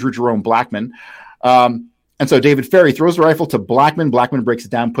as Andrew Jerome Blackman. And so David Ferrie throws the rifle to Blackman. Blackman breaks it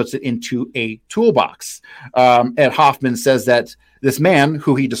down, puts it into a toolbox. Ed Hoffman says that this man,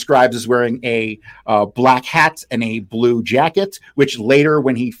 who he describes as wearing a black hat and a blue jacket, which later,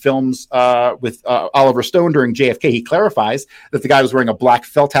 when he films with Oliver Stone during JFK, he clarifies that the guy was wearing a black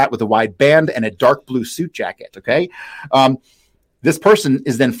felt hat with a wide band and a dark blue suit jacket. Okay. This person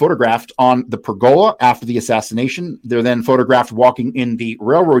is then photographed on the pergola after the assassination. They're then photographed walking in the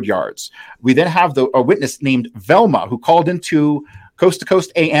railroad yards. We then have a witness named Velma, who called into Coast to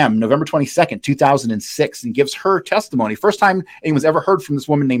Coast AM, November 22nd, 2006, and gives her testimony. First time anyone's ever heard from this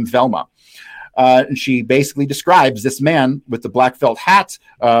woman named Velma. And she basically describes this man with the black felt hat,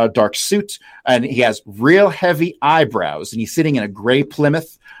 dark suit, and he has real heavy eyebrows, and he's sitting in a gray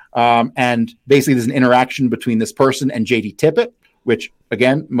Plymouth. And basically there's an interaction between this person and J.D. Tippit, which,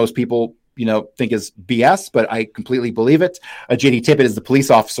 again, most people, think is BS, but I completely believe it. J.D. Tippit is the police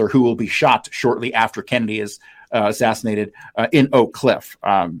officer who will be shot shortly after Kennedy is assassinated in Oak Cliff.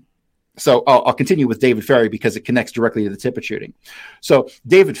 So I'll continue with David Ferrie because it connects directly to the Tippit shooting. So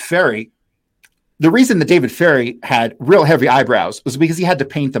David Ferrie, the reason that David Ferrie had real heavy eyebrows was because he had to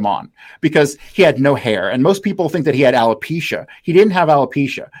paint them on, because he had no hair. And most people think that he had alopecia. He didn't have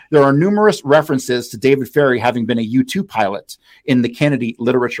alopecia. There are numerous references to David Ferrie having been a U-2 pilot in the Kennedy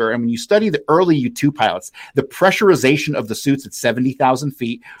literature. And when you study the early U-2 pilots, the pressurization of the suits at 70,000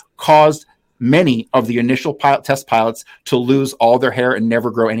 feet caused many of the initial test pilots to lose all their hair and never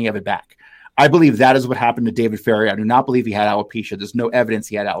grow any of it back. I believe that is what happened to David Ferrie. I do not believe he had alopecia. There's no evidence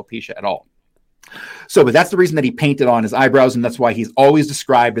he had alopecia at all. So, but that's the reason that he painted on his eyebrows, and that's why he's always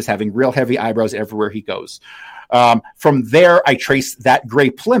described as having real heavy eyebrows everywhere he goes. From there, I trace that gray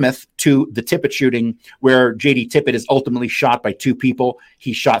Plymouth to the Tippit shooting, where J.D. Tippit is ultimately shot by two people.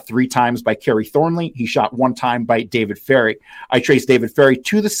 He's shot 3 times by Kerry Thornley. He shot 1 time by David Ferrie. I trace David Ferrie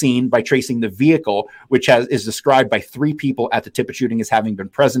to the scene by tracing the vehicle, which is described by 3 people at the Tippit shooting as having been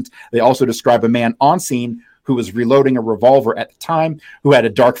present. They also describe a man on scene who was reloading a revolver at the time, who had a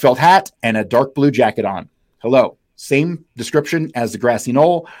dark felt hat and a dark blue jacket on. Hello. Same description as the grassy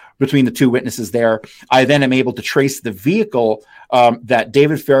knoll between the 2 witnesses there. I then am able to trace the vehicle that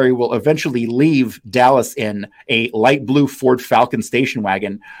David Ferrie will eventually leave Dallas in, a light blue Ford Falcon station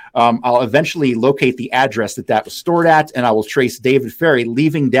wagon. I'll eventually locate the address that was stored at, and I will trace David Ferrie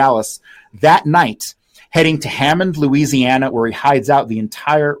leaving Dallas that night, heading to Hammond, Louisiana, where he hides out the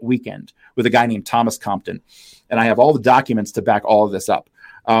entire weekend with a guy named Thomas Compton. And I have all the documents to back all of this up.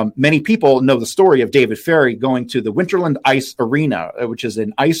 Many people know the story of David Ferrie going to the Winterland Ice Arena, which is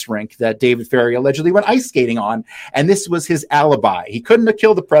an ice rink that David Ferrie allegedly went ice skating on. And this was his alibi. He couldn't have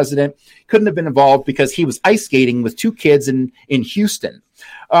killed the president, couldn't have been involved because he was ice skating with 2 kids in Houston.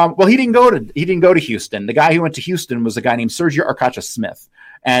 Well, he didn't go to Houston. The guy who went to Houston was a guy named Sergio Arcacha Smith.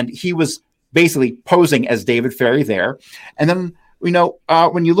 And he was basically posing as David Ferrie there. And then,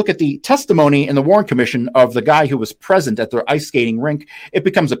 when you look at the testimony in the Warren Commission of the guy who was present at the ice skating rink, it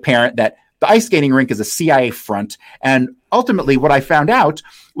becomes apparent that the ice skating rink is a CIA front. And ultimately, what I found out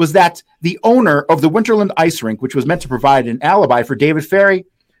was that the owner of the Winterland Ice Rink, which was meant to provide an alibi for David Ferrie,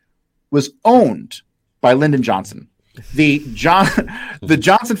 was owned by Lyndon Johnson. The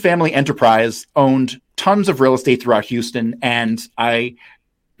Johnson family enterprise owned tons of real estate throughout Houston, and I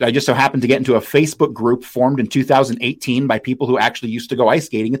just so happened to get into a Facebook group formed in 2018 by people who actually used to go ice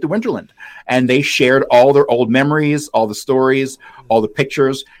skating at the Winterland. And they shared all their old memories, all the stories, all the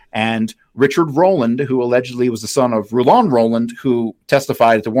pictures. And Richard Rowland, who allegedly was the son of Roland Rowland, who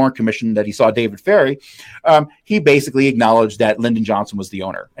testified at the Warren Commission that he saw David Ferrie, he basically acknowledged that Lyndon Johnson was the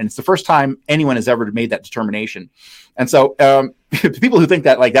owner. And it's the first time anyone has ever made that determination. And so people who think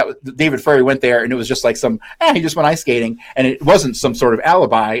that David Ferrie went there and it was just like he just went ice skating and it wasn't some sort of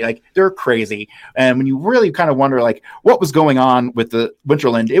alibi, they're crazy. And when you really kind of wonder what was going on with the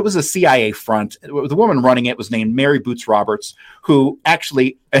Winterland, it was a CIA front. The woman running it was named Mary Boots Roberts, who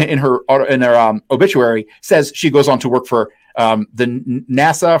actually in her obituary says she goes on to work for the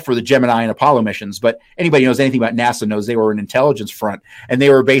NASA for the Gemini and Apollo missions. But anybody who knows anything about NASA knows they were an intelligence front, and they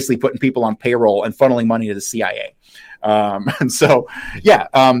were basically putting people on payroll and funneling money to the CIA. There's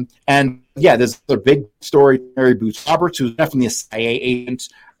a big story, Mary Boots Roberts, who's definitely a CIA agent,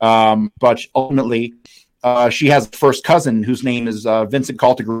 but ultimately she has a first cousin whose name is Vincent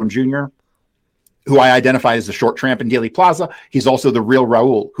Calderon Jr., who I identify as the short tramp in Dealey Plaza. He's also the real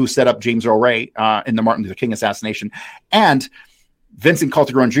Raul who set up James Earl Ray in the Martin Luther King assassination. And Vincent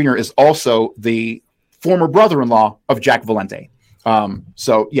Calderon Jr. is also the former brother-in-law of Jack Valente.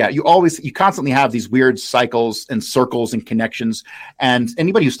 You constantly have these weird cycles and circles and connections. And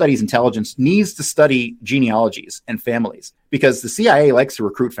anybody who studies intelligence needs to study genealogies and families, because the CIA likes to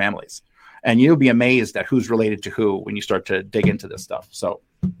recruit families. And you'll be amazed at who's related to who when you start to dig into this stuff.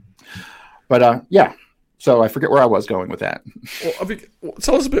 So I forget where I was going with that. Well,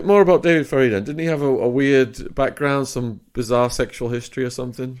 tell us a bit more about David Ferry then. Didn't he have a weird background, some bizarre sexual history or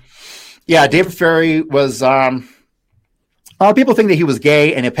something? Yeah, David Ferry was. People think that he was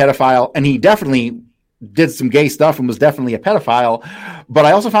gay and a pedophile, and he definitely did some gay stuff and was definitely a pedophile. But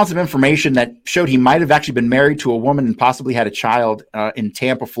I also found some information that showed he might have actually been married to a woman and possibly had a child in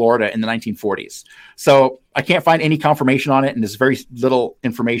Tampa, Florida in the 1940s. So I can't find any confirmation on it, and there's very little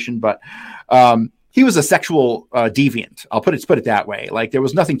information. But he was a sexual deviant. I'll put it that way. Like, there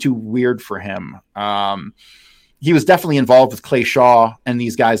was nothing too weird for him. He was definitely involved with Clay Shaw and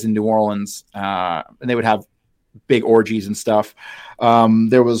these guys in New Orleans, and they would have big orgies and stuff.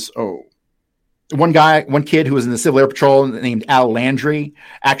 There was one kid who was in the Civil Air Patrol named Al Landry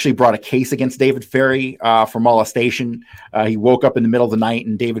actually brought a case against David Ferry for molestation. He woke up in the middle of the night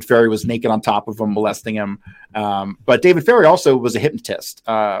and David Ferry was naked on top of him, molesting him. But David Ferry also was a hypnotist.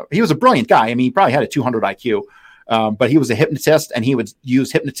 He was a brilliant guy. I mean, he probably had a 200 IQ, but he was a hypnotist, and he would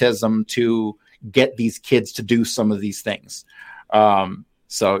use hypnotism to get these kids to do some of these things.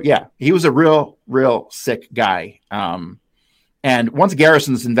 So yeah, he was a real sick guy. And once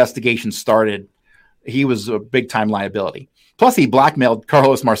Garrison's investigation started, he was a big time liability. Plus, he blackmailed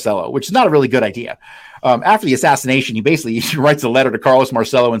Carlos Marcello, which is not a really good idea. After the assassination, he basically writes a letter to Carlos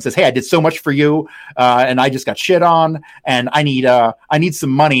Marcello and says, "Hey, I did so much for you, and I just got shit on, and I need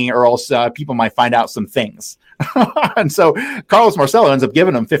some money, or else people might find out some things." And so Carlos Marcello ends up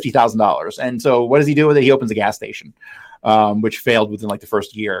giving him $50,000. And so what does he do with it? He opens a gas station, which failed within like the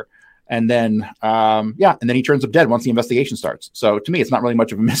first year. And then, and then he turns up dead once the investigation starts. So to me, it's not really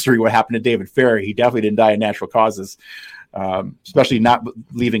much of a mystery what happened to David Ferry. He definitely didn't die of natural causes, especially not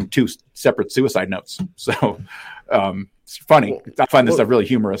leaving 2 separate suicide notes. So it's funny. I find this stuff really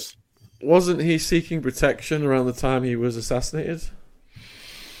humorous. Wasn't he seeking protection around the time he was assassinated?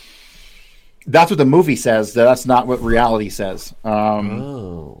 That's what the movie says. That's not what reality says.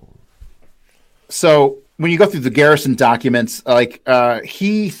 So when you go through the Garrison documents, like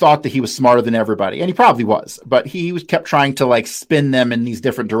he thought that he was smarter than everybody, and he probably was, but he kept trying to like spin them in these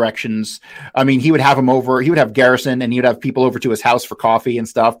different directions. I mean, he would have Garrison, and he would have people over to his house for coffee and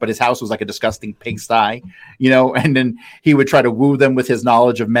stuff, but his house was like a disgusting pigsty, and then he would try to woo them with his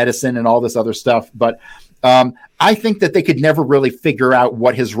knowledge of medicine and all this other stuff. But I think that they could never really figure out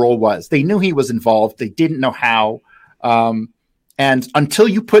what his role was. They knew he was involved. They didn't know how. And until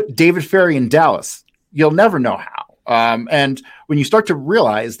you put David Ferry in Dallas, you'll never know how. And when you start to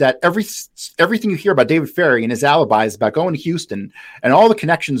realize that everything you hear about David Ferry and his alibis about going to Houston and all the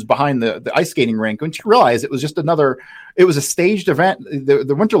connections behind the ice skating rink, once you realize it was just it was a staged event.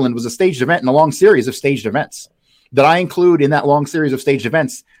 The Winterland was a staged event in a long series of staged events that I include in that long series of staged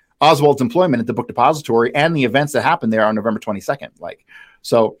events, Oswald's employment at the book depository and the events that happened there on November 22nd.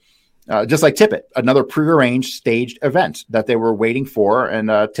 Just like Tippett, another prearranged staged event that they were waiting for. And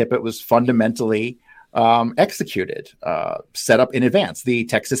Tippett was fundamentally executed, set up in advance. The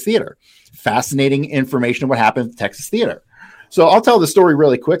Texas Theater. Fascinating information of what happened at the Texas Theater. So I'll tell the story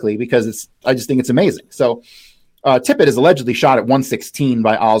really quickly because I just think it's amazing. So Tippett is allegedly shot at 116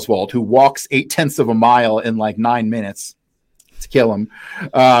 by Oswald, who walks 0.8 of a mile in like 9 minutes to kill him.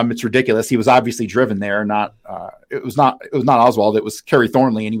 It's ridiculous. He was obviously driven there. It was not Oswald. It was Kerry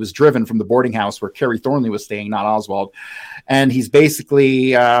Thornley, and he was driven from the boarding house where Kerry Thornley was staying, not Oswald. And he's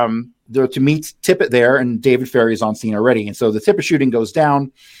basically there to meet Tippett there, and David Ferry is on scene already. And so the Tippett shooting goes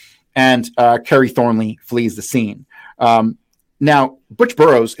down, and Kerry Thornley flees the scene. Now, Butch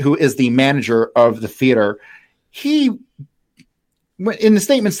Burroughs, who is the manager of the theater, in the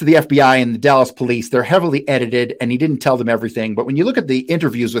statements to the FBI and the Dallas police, they're heavily edited, and he didn't tell them everything. But when you look at the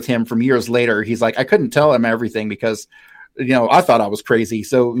interviews with him from years later, he's like, I couldn't tell him everything because, I thought I was crazy.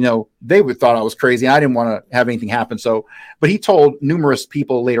 So, they thought I was crazy. I didn't want to have anything happen. So, but he told numerous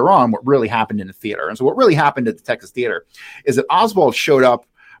people later on what really happened in the theater. And so what really happened at the Texas Theater is that Oswald showed up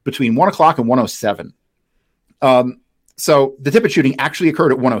between 1:00 and 1:07. So the Tippett shooting actually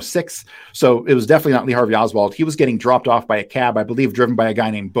occurred at 1:06. So it was definitely not Lee Harvey Oswald. He was getting dropped off by a cab, I believe, driven by a guy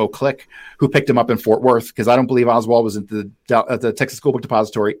named Bo Click, who picked him up in Fort Worth, because I don't believe Oswald was at the Texas School Book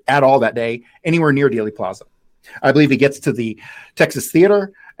Depository at all that day, anywhere near Dealey Plaza. I believe he gets to the Texas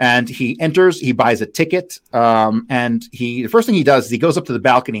Theater and he enters, he buys a ticket. And the first thing he does is he goes up to the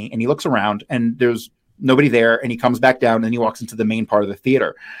balcony and he looks around and there's nobody there. And he comes back down and he walks into the main part of the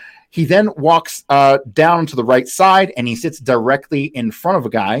theater. He then walks down to the right side and he sits directly in front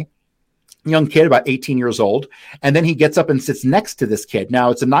of a young kid, about 18 years old. And then he gets up and sits next to this kid.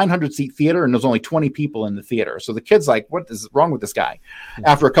 Now, it's a 900-seat theater and there's only 20 people in the theater. So the kid's like, what is wrong with this guy? Mm-hmm.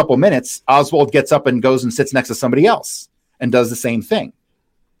 After a couple of minutes, Oswald gets up and goes and sits next to somebody else and does the same thing.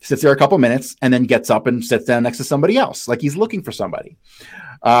 sits there a couple minutes, and then gets up and sits down next to somebody else, like he's looking for somebody.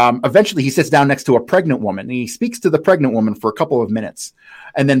 Eventually, he sits down next to a pregnant woman, and he speaks to the pregnant woman for a couple of minutes.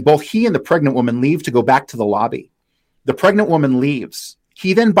 And then both he and the pregnant woman leave to go back to the lobby. The pregnant woman leaves.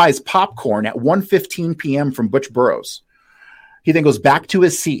 He then buys popcorn at 1:15 p.m. from Butch Burroughs. He then goes back to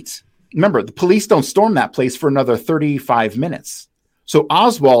his seat. Remember, the police don't storm that place for another 35 minutes. So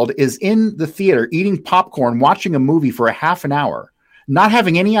Oswald is in the theater eating popcorn, watching a movie for a half an hour, not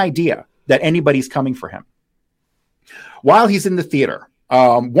having any idea that anybody's coming for him. While he's in the theater,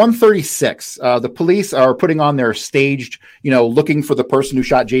 1:36, the police are putting on their staged, looking for the person who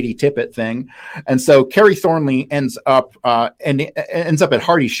shot J.D. Tippit thing. And so Kerry Thornley ends up at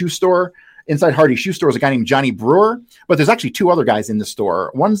Hardy's shoe store. Inside Hardy's shoe store is a guy named Johnny Brewer, but there's actually two other guys in the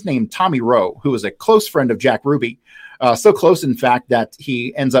store. One's named Tommy Rowe, who is a close friend of Jack Ruby. So close, in fact, that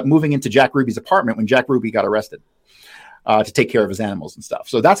he ends up moving into Jack Ruby's apartment when Jack Ruby got arrested to take care of his animals and stuff.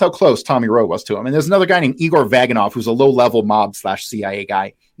 So that's how close Tommy Rowe was to him. And there's another guy named Igor Vaganov, who's a low-level mob/CIA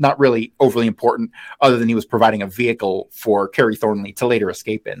guy, not really overly important, other than he was providing a vehicle for Kerry Thornley to later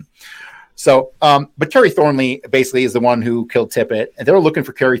escape in. So, but Kerry Thornley basically is the one who killed Tippit, and they were looking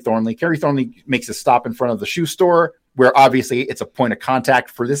for Kerry Thornley. Kerry Thornley makes a stop in front of the shoe store, where obviously it's a point of contact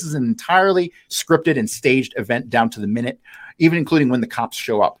for this is an entirely scripted and staged event down to the minute, even including when the cops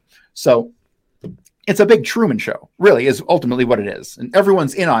show up. So it's a big Truman Show, really, is ultimately what it is. And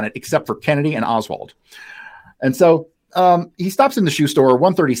everyone's in on it except for Kennedy and Oswald. And so he stops in the shoe store,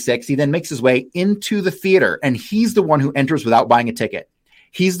 1:36. He then makes his way into the theater, and he's the one who enters without buying a ticket.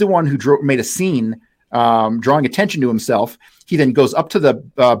 He's the one who made a scene, drawing attention to himself. He then goes up to the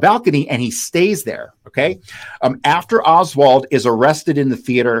balcony and he stays there. Okay. After Oswald is arrested in the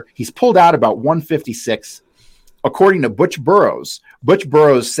theater, he's pulled out about 1:56. According to Butch Burroughs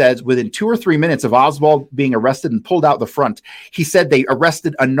says within 2 or 3 minutes of Oswald being arrested and pulled out the front, he said they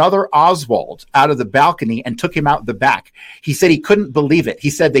arrested another Oswald out of the balcony and took him out the back. He said he couldn't believe it. He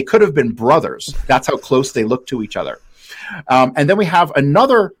said they could have been brothers. That's how close they looked to each other. And then we have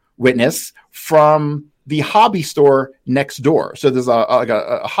another witness from the hobby store next door. So there's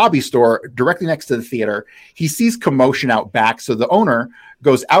a hobby store directly next to the theater. He sees commotion out back. So the owner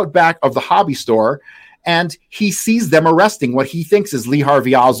goes out back of the hobby store and he sees them arresting what he thinks is Lee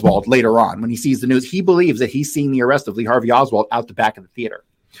Harvey Oswald later on. When he sees the news, he believes that he's seeing the arrest of Lee Harvey Oswald out the back of the theater.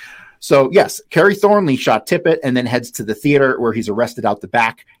 So yes, Kerry Thornley shot Tippit and then heads to the theater where he's arrested out the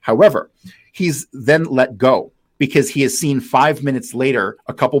back. However, he's then let go, because he is seen 5 minutes later,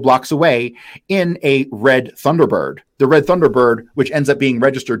 a couple blocks away, in a red Thunderbird. The red Thunderbird, which ends up being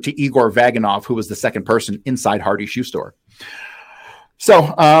registered to Igor Vaganov, who was the second person inside Hardy's shoe store.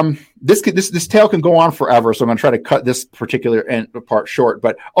 So this tale can go on forever, so I'm going to try to cut this particular part short.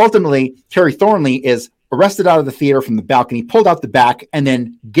 But ultimately, Kerry Thornley is arrested out of the theater from the balcony, pulled out the back, and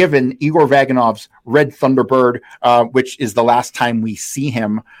then given Igor Vaganov's red Thunderbird, which is the last time we see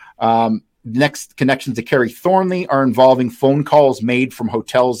him. Next connections to Kerry Thornley are involving phone calls made from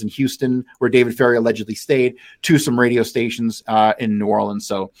hotels in Houston, where David Ferrie allegedly stayed, to some radio stations in New Orleans.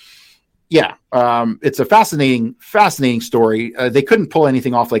 So, yeah, it's a fascinating story. They couldn't pull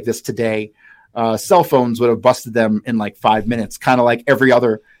anything off like this today. Cell phones would have busted them in like 5 minutes, kind of like every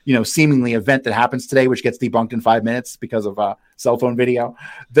other, seemingly event that happens today, which gets debunked in 5 minutes because of cell phone video.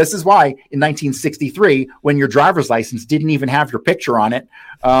 This is why in 1963, when your driver's license didn't even have your picture on it,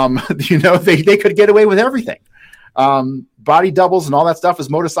 they could get away with everything. Body doubles and all that stuff is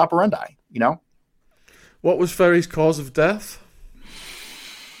modus operandi, What was Ferrie's cause of death?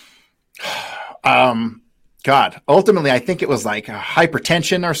 God, ultimately, I think it was like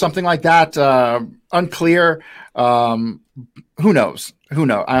hypertension or something like that. Unclear. Who knows?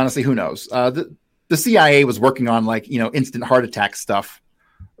 Honestly, who knows? The CIA was working on instant heart attack stuff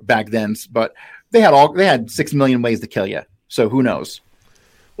back then, but they had 6 million ways to kill you. So who knows?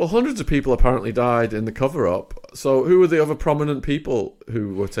 Well, hundreds of people apparently died in the cover-up. So who were the other prominent people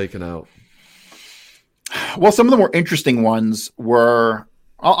who were taken out? Well, some of the more interesting ones were,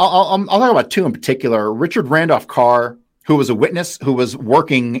 I'll talk about two in particular. Richard Randolph Carr, who was a witness who was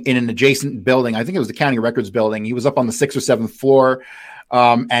working in an adjacent building. I think it was the County Records building. He was up on the 6th or 7th floor,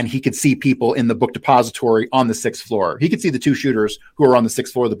 and he could see people in the book depository on the 6th floor. He could see the two shooters who were on the 6th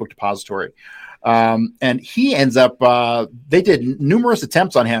floor of the book depository. And he ends up, they did numerous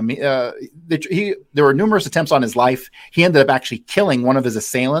attempts on him. There were numerous attempts on his life. He ended up actually killing one of his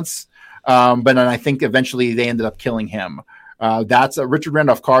assailants. But then I think eventually they ended up killing him. That's Richard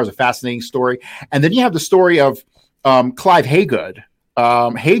Randolph Carr is a fascinating story. And then you have the story of Clive Haygood.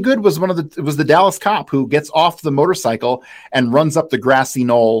 Haygood was the Dallas cop who gets off the motorcycle and runs up the grassy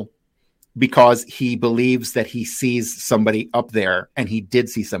knoll because he believes that he sees somebody up there, and he did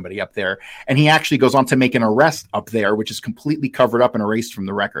see somebody up there. And he actually goes on to make an arrest up there, which is completely covered up and erased from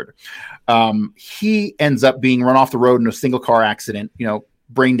the record. He ends up being run off the road in a single car accident,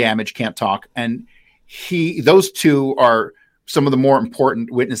 brain damage, can't talk. And those two are some of the more important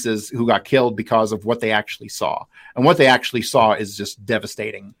witnesses who got killed because of what they actually saw. And what they actually saw is just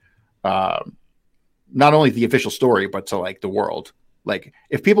devastating. Not only the official story, but to like the world. Like,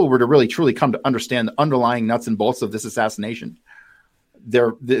 if people were to really truly come to understand the underlying nuts and bolts of this assassination,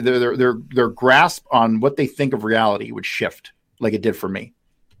 their grasp on what they think of reality would shift, like it did for me,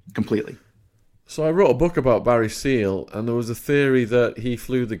 completely. So I wrote a book about Barry Seal, and there was a theory that he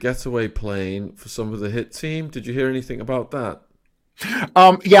flew the getaway plane for some of the hit team. Did you hear anything about that?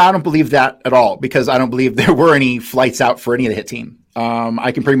 Yeah, I don't believe that at all, because I don't believe there were any flights out for any of the hit team.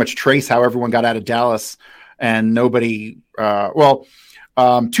 I can pretty much trace how everyone got out of Dallas, and nobody,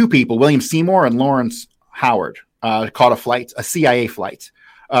 two people, William Seymour and Lawrence Howard, caught a CIA flight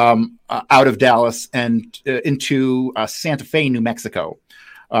out of Dallas and into Santa Fe, New Mexico,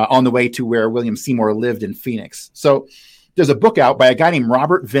 on the way to where William Seymour lived in Phoenix. So there's a book out by a guy named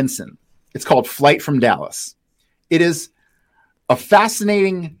Robert Vinson. It's called Flight from Dallas. It is a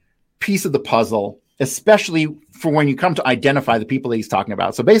fascinating piece of the puzzle, especially for when you come to identify the people that he's talking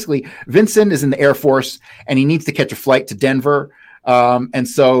about. So basically, Vincent is in the Air Force, and he needs to catch a flight to Denver. And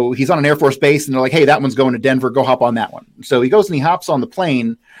so he's on an Air Force base, and they're like, hey, that one's going to Denver. Go hop on that one. So he goes and he hops on the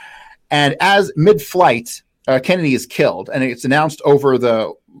plane. And as mid-flight, Kennedy is killed, and it's announced over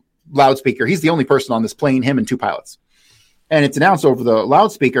the loudspeaker. He's the only person on this plane, him and two pilots. And it's announced over the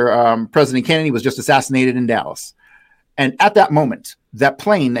loudspeaker, President Kennedy was just assassinated in Dallas. And at that moment, that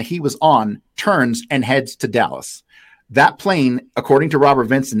plane that he was on turns and heads to Dallas. That plane, according to Robert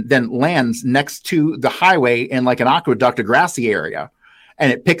Vincent, then lands next to the highway in like an aqueduct, a grassy area,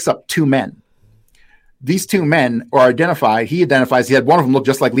 and it picks up two men. These two men are identified. He identifies, he had one of them look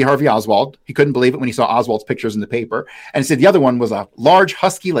just like Lee Harvey Oswald. He couldn't believe it when he saw Oswald's pictures in the paper. And he said the other one was a large,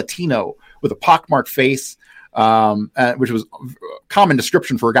 husky Latino with a pockmarked face, which was a common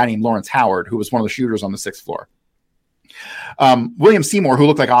description for a guy named Lawrence Howard, who was one of the shooters on the 6th floor. William Seymour, who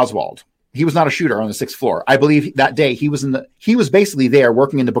looked like Oswald, he was not a shooter on the 6th floor. I believe that day he was basically there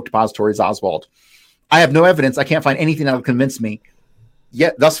working in the book depository as Oswald. I have no evidence. I can't find anything that would convince me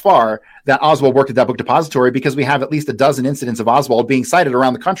yet thus far that Oswald worked at that book depository, because we have at least a dozen incidents of Oswald being cited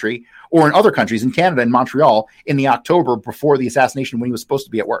around the country or in other countries, in Canada and Montreal, in the October before the assassination when he was supposed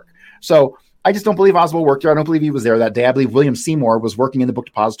to be at work. So I just don't believe Oswald worked there. I don't believe he was there that day. I believe William Seymour was working in the book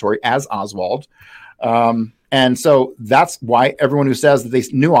depository as Oswald. And so that's why everyone who says that they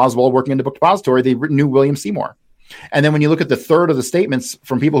knew Oswald working in the book depository, they knew William Seymour. And then when you look at the third of the statements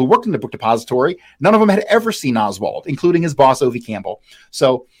from people who worked in the book depository, none of them had ever seen Oswald, including his boss, Ovie Campbell.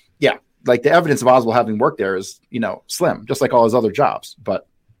 So, yeah, like the evidence of Oswald having worked there is, slim, just like all his other jobs. But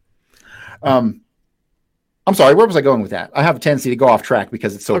I'm sorry, where was I going with that? I have a tendency to go off track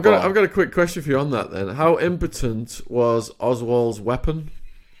because it's so I've got a quick question for you on that then. How impotent was Oswald's weapon?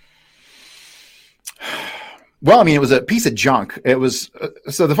 Well, I mean, it was a piece of junk. It was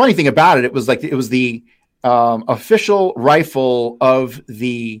so the funny thing about it was the official rifle of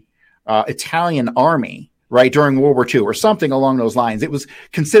the Italian army, right, during World War II or something along those lines. It was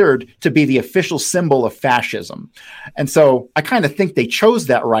considered to be the official symbol of fascism. And so I kind of think they chose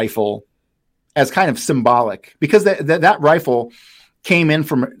that rifle as kind of symbolic, because that rifle came in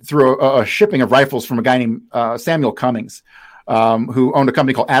through a shipping of rifles from a guy named Samuel Cummings, who owned a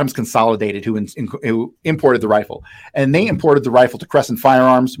company called Adams Consolidated, who imported the rifle. And they imported the rifle to Crescent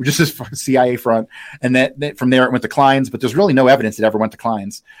Firearms, which is his CIA front. And that from there it went to Klein's, but there's really no evidence it ever went to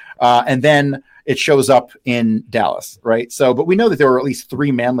Klein's. And then it shows up in Dallas, right? So, but we know that there were at least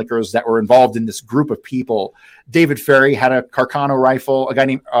 3 Mannlichers that were involved in this group of people. David Ferry had a Carcano rifle. A guy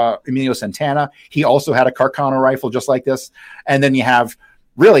named Emilio Santana, he also had a Carcano rifle just like this. And then you have,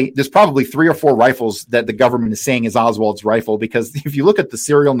 really, there's probably 3 or 4 rifles that the government is saying is Oswald's rifle, because if you look at the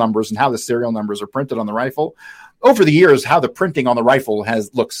serial numbers and how the serial numbers are printed on the rifle, over the years, how the printing on the rifle has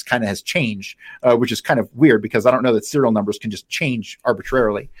changed, which is kind of weird, because I don't know that serial numbers can just change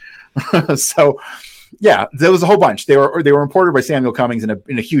arbitrarily. So, yeah, there was a whole bunch. They were imported by Samuel Cummings in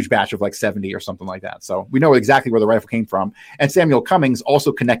a huge batch of like 70 or something like that. So we know exactly where the rifle came from. And Samuel Cummings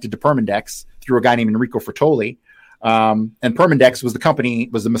also connected to Permindex through a guy named Enrico Fertoli. And Permindex was the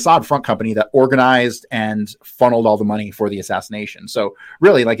Mossad front company that organized and funneled all the money for the assassination. So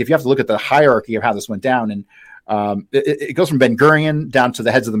really, like, if you have to look at the hierarchy of how this went down, and it goes from Ben Gurion down to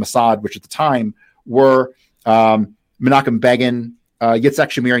the heads of the Mossad, which at the time were Menachem Begin, Yitzhak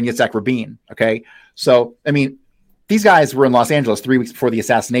Shamir, and Yitzhak Rabin. Okay. So, I mean, these guys were in Los Angeles 3 weeks before the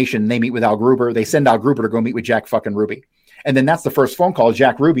assassination. They meet with Al Gruber. They send Al Gruber to go meet with Jack fucking Ruby. And then that's the first phone call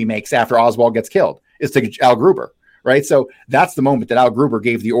Jack Ruby makes after Oswald gets killed, is to Al Gruber, right? So that's the moment that Al Gruber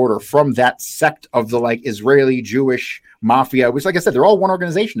gave the order from that sect of the like Israeli Jewish mafia, which, like I said, they're all one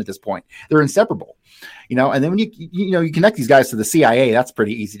organization at this point. They're inseparable, you know. And then when you connect these guys to the CIA, that's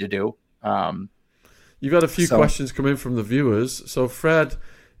pretty easy to do. You've got a few questions come in from the viewers. So Fred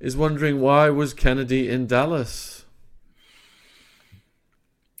is wondering, why was Kennedy in Dallas?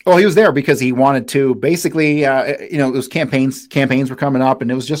 Well, he was there because he wanted to basically, it was campaigns were coming up,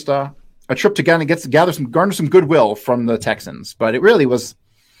 and it was just a trip to kind of garner some goodwill from the Texans. But it really was,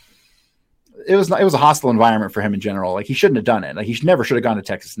 it was a hostile environment for him in general. Like, he shouldn't have done it. Like, never should have gone to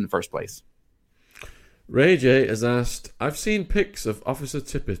Texas in the first place. Ray J has asked, I've seen pics of Officer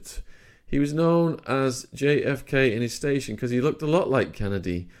Tippit. He was known as JFK in his station because he looked a lot like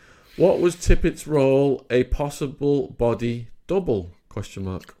Kennedy. What was Tippit's role? A possible body double? ?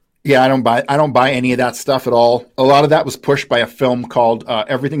 Yeah, I don't buy any of that stuff at all. A lot of that was pushed by a film called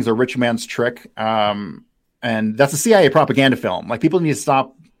Everything's a Rich Man's Trick. And that's a CIA propaganda film. Like, people need to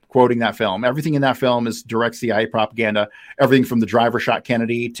stop quoting that film. Everything in that film is direct CIA propaganda. Everything from the driver shot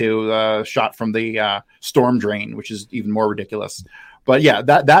Kennedy to the shot from the storm drain, which is even more ridiculous. But yeah,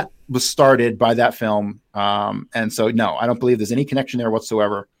 that was started by that film. And so, no, I don't believe there's any connection there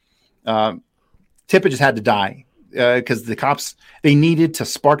whatsoever. Tippit just had to die because the cops, they needed to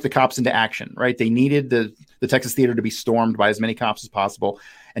spark the cops into action, right? They needed the Texas Theater to be stormed by as many cops as possible.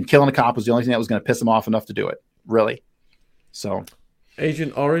 And killing a cop was the only thing that was going to piss them off enough to do it, really. So,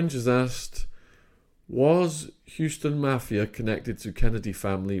 Agent Orange has asked, was Houston Mafia connected to Kennedy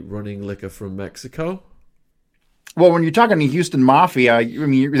family running liquor from Mexico? Well, when you're talking the Houston Mafia, I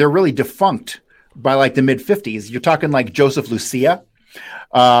mean, they're really defunct by like the mid-50s. You're talking like Joseph Lucia.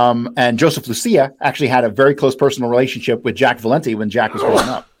 And Joseph Lucia actually had a very close personal relationship with Jack Valenti when Jack was growing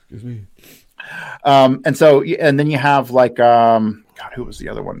up. Excuse me. And then you have like, God, who was the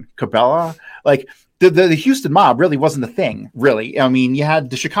other one? Cabela? Like, the Houston mob really wasn't a thing, really. I mean, you had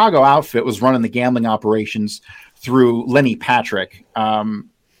the Chicago outfit was running the gambling operations through Lenny Patrick.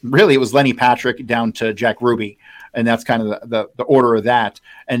 Really, it was Lenny Patrick down to Jack Ruby. And that's kind of the order of that.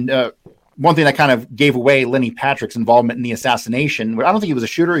 And one thing that kind of gave away Lenny Patrick's involvement in the assassination, I don't think he was a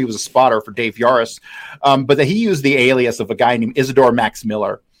shooter. He was a spotter for Dave Yaris. But that he used the alias of a guy named Isidore Max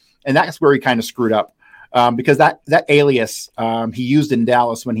Miller. And that's where he kind of screwed up. Because that alias he used in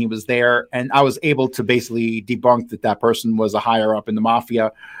Dallas when he was there. And I was able to basically debunk that person was a higher up in the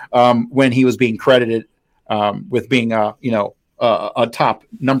mafia when he was being credited with being a top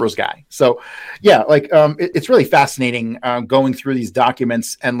numbers guy. So yeah, like it's really fascinating going through these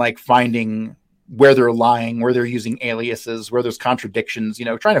documents and like finding where they're lying, where they're using aliases, where there's contradictions,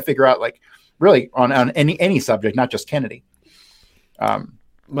 trying to figure out like really on any subject, not just Kennedy.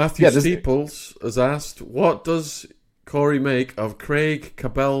 Matthew Steeples has asked, what does Cory make of Craig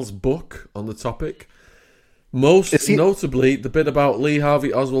Cabell's book on the topic? Most notably, the bit about Lee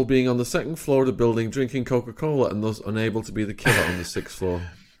Harvey Oswald being on the second floor of the building drinking Coca-Cola and thus unable to be the killer on the sixth floor.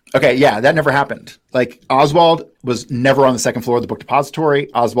 Okay, yeah, that never happened. Like, Oswald was never on the second floor of the book depository.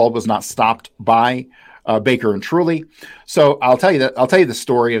 Oswald was not stopped by Baker and Truly. So I'll tell you the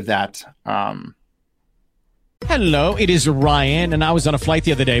story of that. Hello, it is Ryan, and I was on a flight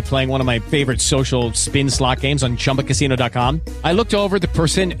the other day playing one of my favorite social spin slot games on ChumbaCasino.com. I looked over at the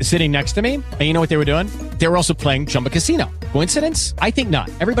person sitting next to me, and you know what they were doing? They were also playing Chumba Casino. Coincidence? I think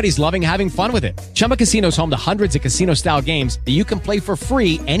not. Everybody's loving having fun with it. Chumba Casino is home to hundreds of casino-style games that you can play for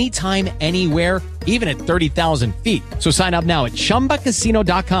free anytime, anywhere, even at 30,000 feet. So sign up now at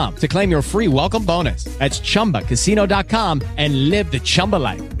ChumbaCasino.com to claim your free welcome bonus. That's ChumbaCasino.com and live the Chumba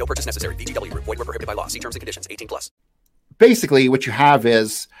life. No purchase necessary. VGW. Void where prohibited by law. See terms and conditions. 18+. Basically, what you have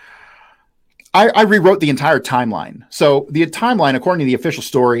is I rewrote the entire timeline. So the timeline, according to the official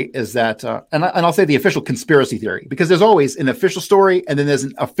story, is that, and I'll say the official conspiracy theory, because there's always an official story and then there's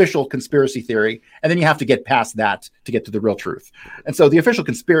an official conspiracy theory, and then you have to get past that to get to the real truth. And so the official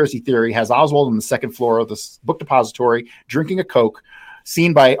conspiracy theory has Oswald on the second floor of this book depository drinking a Coke,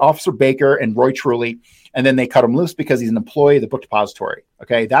 seen by Officer Baker and Roy Truly, and then they cut him loose because he's an employee of the book depository.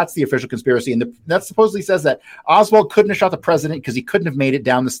 Okay, that's the official conspiracy. And that supposedly says that Oswald couldn't have shot the president because he couldn't have made it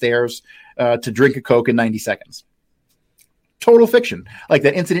down the stairs to drink a Coke in 90 seconds. Total fiction. Like,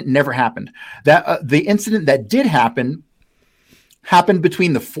 that incident never happened. That the incident that did happen happened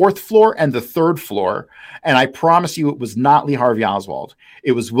between the fourth floor and the third floor. And I promise you, it was not Lee Harvey Oswald.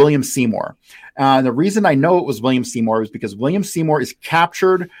 It was William Seymour. The reason I know it was William Seymour is because William Seymour is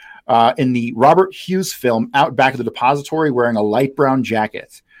captured in the Robert Hughes film Out Back of the Depository wearing a light brown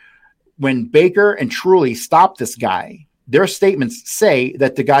jacket. when Baker and Truly stopped this guy, their statements say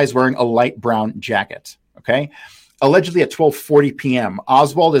that the guy's wearing a light brown jacket. Okay. Allegedly at 12:40 p.m.,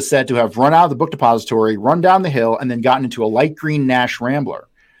 Oswald is said to have run out of the book depository, run down the hill, and then gotten into a light green Nash Rambler.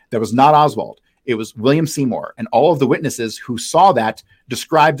 That was not Oswald. It was William Seymour. And all of the witnesses who saw that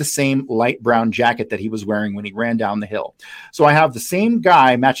described the same light brown jacket that he was wearing when he ran down the hill. So I have the same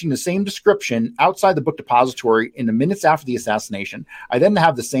guy matching the same description outside the book depository in the minutes after the assassination. I then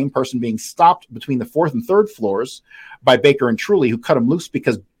have the same person being stopped between the 4th and 3rd floors by Baker and Truly, who cut him loose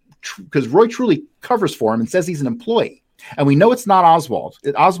because Roy Truly covers for him and says he's an employee. And we know it's not Oswald.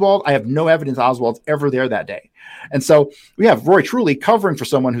 Oswald, I have no evidence Oswald's ever there that day. And so we have Roy Truly covering for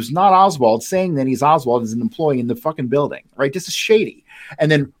someone who's not Oswald, saying that he's Oswald as an employee in the fucking building, right? This is shady.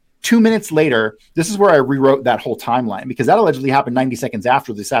 And then 2 minutes later, this is where I rewrote that whole timeline, because that allegedly happened 90 seconds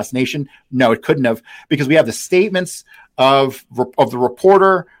after the assassination. No, it couldn't have, because we have the statements of the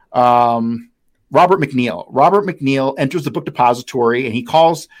reporter, Robert McNeil. Robert McNeil enters the book depository and he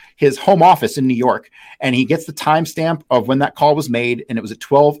calls his home office in New York, and he gets the timestamp of when that call was made, and it was at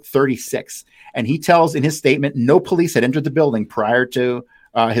 12:36. And he tells in his statement, no police had entered the building prior to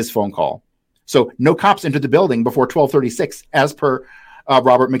his phone call. So no cops entered the building before 12:36, as per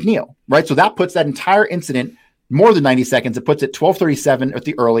Robert McNeil, right? So that puts that entire incident more than 90 seconds. It puts it 12:37 at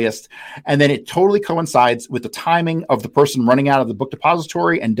the earliest. And then it totally coincides with the timing of the person running out of the book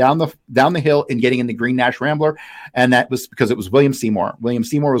depository and down the hill and getting in the green Nash Rambler. And that was because it was William Seymour. William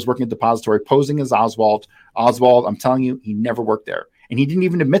Seymour was working at the depository posing as Oswald. Oswald, I'm telling you, he never worked there. And he didn't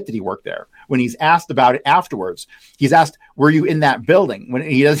even admit that he worked there. When he's asked about it afterwards, he's asked, were you in that building? When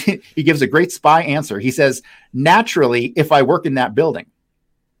he gives a great spy answer. He says, naturally, if I work in that building.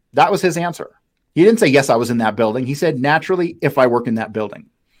 That was his answer. He didn't say, yes, I was in that building. He said, naturally, if I work in that building.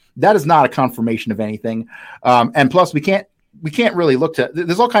 That is not a confirmation of anything. And plus, we can't really look to,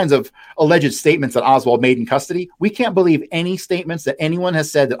 there's all kinds of alleged statements that Oswald made in custody. We can't believe any statements that anyone has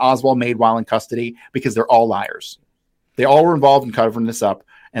said that Oswald made while in custody, because they're all liars. They all were involved in covering this up.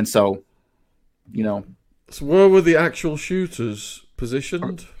 And so, So where were the actual shooters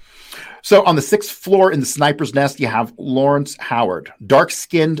positioned? So on the 6th floor in the sniper's nest, you have Lawrence Howard,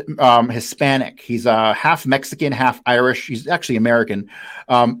 dark-skinned Hispanic. He's half Mexican, half Irish. He's actually American.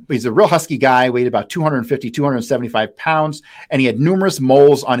 He's a real husky guy, weighed about 250, 275 pounds, and he had numerous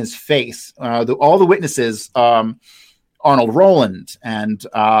moles on his face. All the witnesses, Arnold Rowland and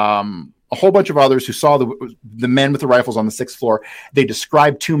a whole bunch of others who saw the men with the rifles on the 6th floor, they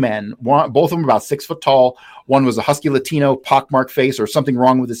described two men. Both of them about 6 foot tall. One was a husky Latino, pockmarked face, or something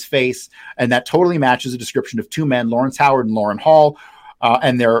wrong with his face. And that totally matches the description of two men, Lawrence Howard and Lauren Hall.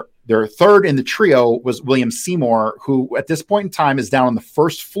 And their third in the trio was William Seymour, who at this point in time is down on the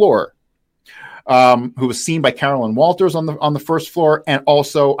 1st floor, who was seen by Carolyn Walters on the 1st floor. And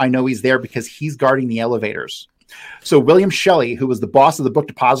also I know he's there because he's guarding the elevators. So William Shelley, who was the boss of the book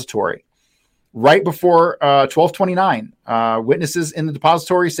depository, right before 12:29, witnesses in the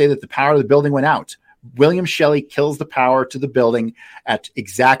depository say that the power of the building went out. William Shelley kills the power to the building at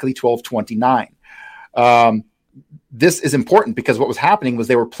exactly 12:29. This is important because what was happening was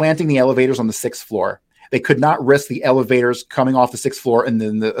they were planting the elevators on the 6th floor. They could not risk the elevators coming off the 6th floor and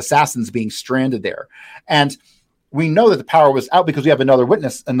then the assassins being stranded there. And we know that the power was out because we have another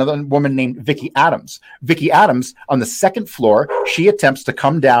witness, another woman named Vicki Adams. Vicki Adams, on the 2nd floor, she attempts to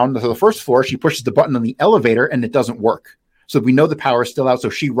come down to the 1st floor. She pushes the button on the elevator and it doesn't work. So we know the power is still out. So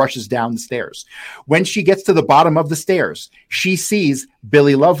she rushes down the stairs. When she gets to the bottom of the stairs, she sees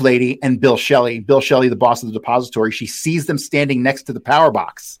Billy Lovelady and Bill Shelley. Bill Shelley, the boss of the depository. She sees them standing next to the power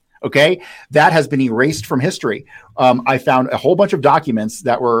box. Okay. That has been erased from history. I found a whole bunch of documents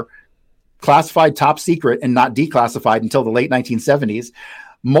that were classified top secret and not declassified until the late 1970s.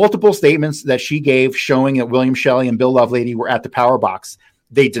 Multiple statements that she gave showing that William Shelley and Bill Lovelady were at the power box.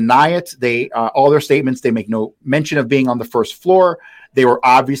 They deny it. They all their statements, they make no mention of being on the 1st floor. They were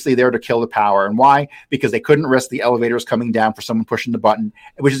obviously there to kill the power. And why? Because they couldn't risk the elevators coming down for someone pushing the button,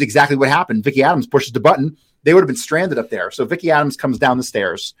 which is exactly what happened. Vicki Adams pushes the button. They would have been stranded up there. So Vicki Adams comes down the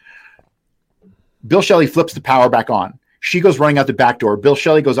stairs. Bill Shelley flips the power back on. She goes running out the back door. Bill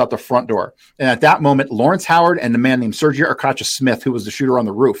Shelley goes out the front door. And at that moment, Lawrence Howard and a man named Sergio Arcacha Smith, who was the shooter on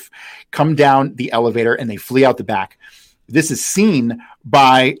the roof, come down the elevator and they flee out the back. This is seen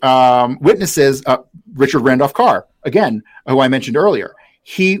by witnesses, Richard Randolph Carr, again, who I mentioned earlier.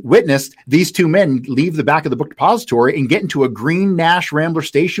 He witnessed these two men leave the back of the book depository and get into a green Nash Rambler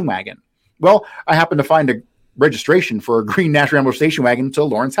station wagon. Well, I happened to find a registration for a green Nash Rambler station wagon to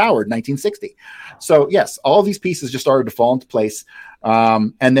Lawrence Howard, 1960. So yes, all of these pieces just started to fall into place.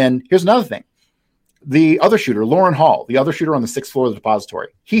 And then here's another thing. The other shooter, Lauren Hall, the other shooter on the 6th floor of the depository,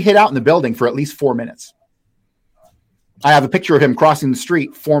 he hid out in the building for at least 4 minutes. I have a picture of him crossing the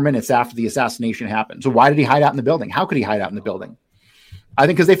street 4 minutes after the assassination happened. So why did he hide out in the building? How could he hide out in the building? I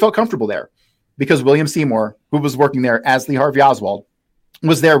think because they felt comfortable there, because William Seymour, who was working there as Lee Harvey Oswald,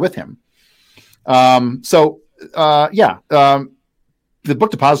 was there with him. The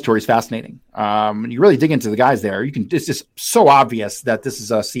book depository is fascinating. When you really dig into the guys there, it's just so obvious that this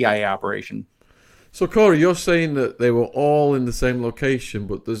is a CIA operation. So, Cory, you're saying that they were all in the same location,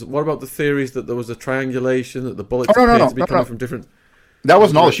 but what about the theories that there was a triangulation, that the bullets appeared to be coming from different... That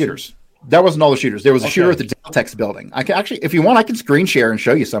wasn't all the shooters. There was a shooter at the Deltex building. I can actually, if you want, I can screen share and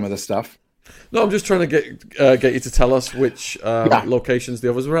show you some of this stuff. No, I'm just trying to get you to tell us which locations the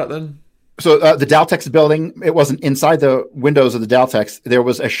others were at then. So the Daltex building, it wasn't inside the windows of the Daltex. There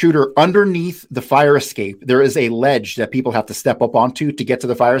was a shooter underneath the fire escape. There is a ledge that people have to step up onto to get to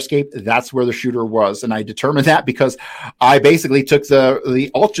the fire escape. That's where the shooter was. And I determined that because I basically took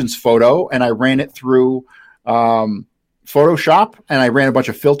the Altgens photo and I ran it through Photoshop, and I ran a bunch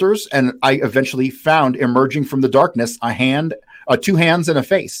of filters, and I eventually found, emerging from the darkness, a hand, 2 hands and a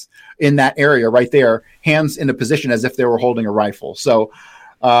face in that area right there, hands in a position as if they were holding a rifle. So,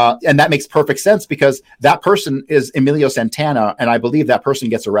 and that makes perfect sense because that person is Emilio Santana, and I believe that person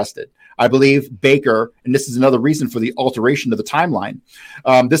gets arrested. I believe Baker, and this is another reason for the alteration of the timeline.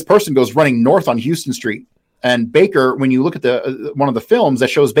 This person goes running north on Houston Street, and Baker, when you look at one of the films that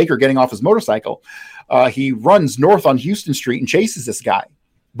shows Baker getting off his motorcycle, he runs north on Houston Street and chases this guy.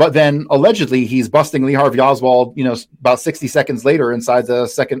 But then allegedly he's busting Lee Harvey Oswald, about 60 seconds later inside the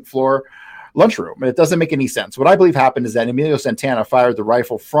 2nd floor lunchroom. It doesn't make any sense. What I believe happened is that Emilio Santana fired the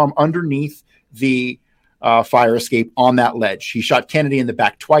rifle from underneath the fire escape on that ledge. He shot Kennedy in the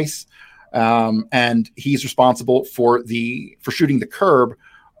back twice, and he's responsible for shooting the curb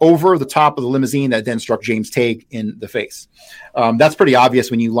over the top of the limousine that then struck James Tague in the face. That's pretty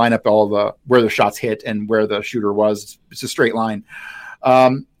obvious when you line up where the shots hit and where the shooter was. It's a straight line.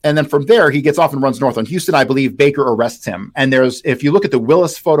 And then from there, he gets off and runs north on Houston. I believe Baker arrests him. And if you look at the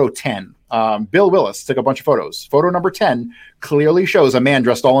Willis photo 10, Bill Willis took a bunch of photos. Photo number 10 clearly shows a man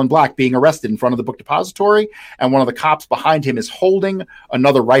dressed all in black being arrested in front of the book depository. And one of the cops behind him is holding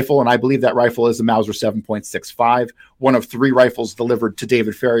another rifle. And I believe that rifle is a Mauser 7.65, one of 3 rifles delivered to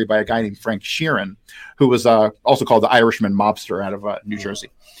David Ferry by a guy named Frank Sheeran, who was also called the Irishman mobster out of New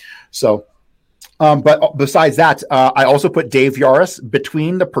Jersey. So, but besides that, I also put Dave Yaris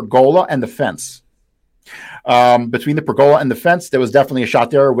between the pergola and the fence. Between the pergola and the fence, there was definitely a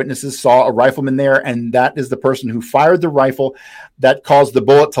shot there. Witnesses saw a rifleman there, and that is the person who fired the rifle that caused the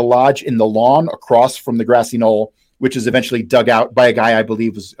bullet to lodge in the lawn across from the grassy knoll, which is eventually dug out by a guy I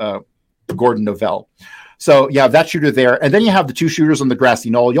believe was Gordon Novell. So you have that shooter there, and then you have the 2 shooters on the grassy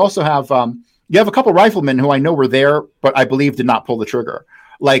knoll. You also have a couple riflemen who I know were there, but I believe did not pull the trigger,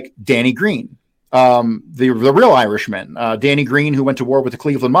 like Danny Green. The real Irishman, Danny Green, who went to war with the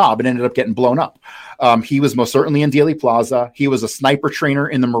Cleveland mob and ended up getting blown up. He was most certainly in Dealey Plaza. He was a sniper trainer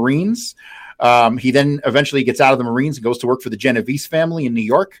in the Marines. He then eventually gets out of the Marines and goes to work for the Genovese family in New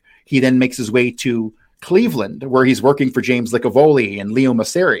York. He then makes his way to Cleveland, where he's working for James Licavoli and Leo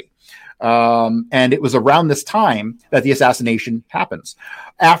Masseri. And it was around this time that the assassination happens.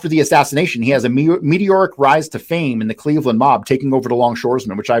 After the assassination, he has a meteoric rise to fame in the Cleveland mob, taking over the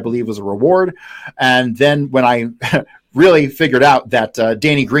Longshoresmen, which I believe was a reward. And then when I really figured out that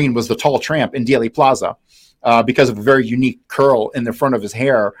Danny Green was the tall tramp in Dealey Plaza, because of a very unique curl in the front of his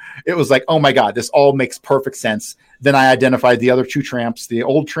hair, it was like, oh my God, this all makes perfect sense. Then I identified the other 2 tramps. The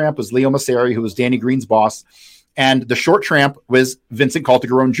old tramp was Leo Masseri, who was Danny Green's boss. And the short tramp was Vincent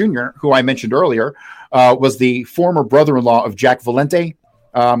Caltagirone Jr., who I mentioned earlier, was the former brother-in-law of Jack Valente,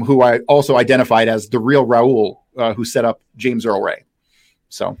 who I also identified as the real Raul, who set up James Earl Ray.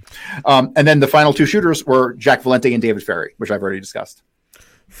 So, and then the final 2 shooters were Jack Valente and David Ferry, which I've already discussed.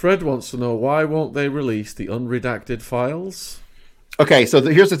 Fred wants to know, why won't they release the unredacted files? Okay, so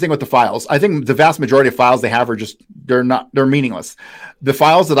here's the thing with the files. I think the vast majority of files they have are they're meaningless. The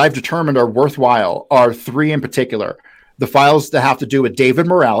files that I've determined are worthwhile are 3 in particular. The files that have to do with David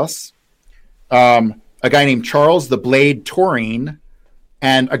Morales, a guy named Charles the Blade Taurine,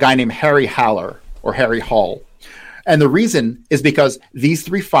 and a guy named Harry Haller or Harry Hall. And the reason is because these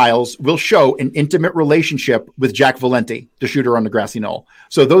 3 files will show an intimate relationship with Jack Valente, the shooter on the grassy knoll.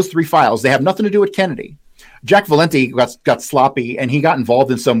 So those 3 files, they have nothing to do with Kennedy. Jack Valente got sloppy, and he got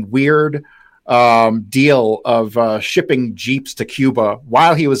involved in some weird deal of shipping Jeeps to Cuba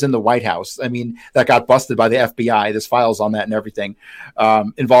while he was in the White House. I mean, that got busted by the FBI. There's files on that and everything,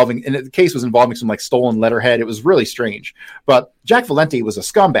 and the case was involving some like stolen letterhead. It was really strange. But Jack Valenti was a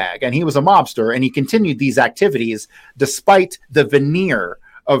scumbag and he was a mobster, and he continued these activities despite the veneer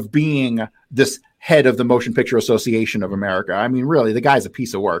of being this head of the Motion Picture Association of America. I mean, really, the guy's a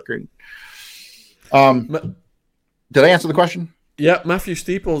piece of work. Did I answer the question? Yeah, Matthew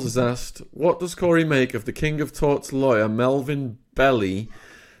Steeples has asked, what does Cory make of the King of Torts lawyer Melvin Belly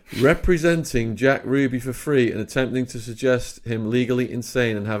representing Jack Ruby for free and attempting to suggest him legally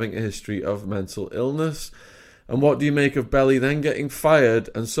insane and having a history of mental illness? And what do you make of Belly then getting fired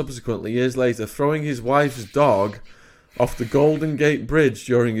and subsequently, years later, throwing his wife's dog off the Golden Gate Bridge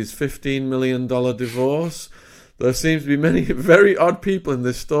during his $15 million divorce? There seems to be many very odd people in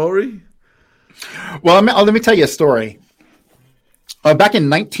this story. Well, let me tell you a story. Back in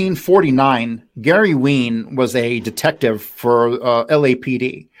 1949, Gary Ween was a detective for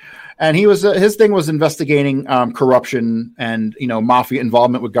LAPD, and his thing was investigating corruption and mafia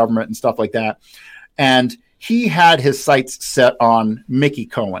involvement with government and stuff like that. And he had his sights set on Mickey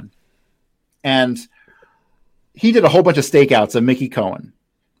Cohen, and he did a whole bunch of stakeouts of Mickey Cohen,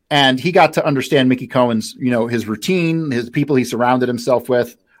 and he got to understand Mickey Cohen's his routine, his people he surrounded himself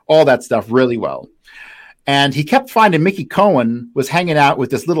with, all that stuff really well. And he kept finding Mickey Cohen was hanging out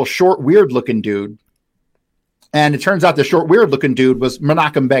with this little short, weird-looking dude. And it turns out the short, weird-looking dude was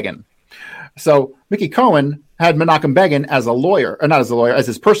Menachem Begin. So Mickey Cohen had Menachem Begin as a lawyer, or not as a lawyer, as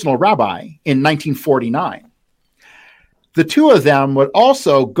his personal rabbi in 1949. The two of them would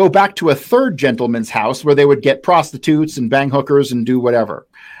also go back to a third gentleman's house where they would get prostitutes and bang hookers and do whatever.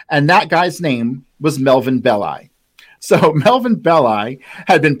 And that guy's name was Melvin Belli. So Melvin Belli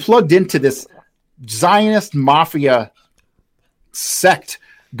had been plugged into this Zionist mafia sect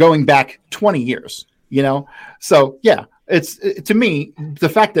going back 20 years, So, yeah, to me, the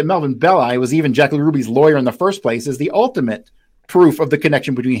fact that Melvin Belli was even Jack Ruby's lawyer in the first place is the ultimate proof of the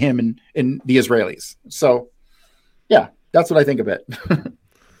connection between him and the Israelis. So, yeah, that's what I think of it.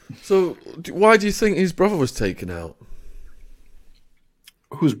 So, why do you think his brother was taken out?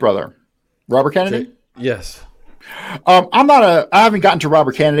 Whose brother? Robert Kennedy? Yes. I haven't gotten to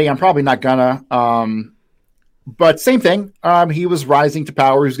Robert Kennedy. I'm probably not gonna. But same thing. He was rising to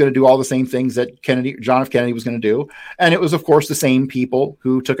power. He was going to do all the same things that John F. Kennedy was going to do. And it was, of course, the same people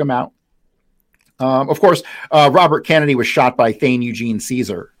who took him out. Of course, Robert Kennedy was shot by Thane Eugene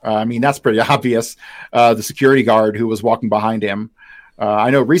Caesar. That's pretty obvious. The security guard who was walking behind him. I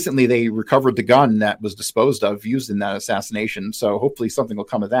know recently they recovered the gun that was disposed of, used in that assassination. So hopefully something will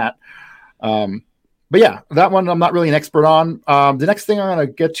come of that. But yeah, that one I'm not really an expert on. The next thing I'm going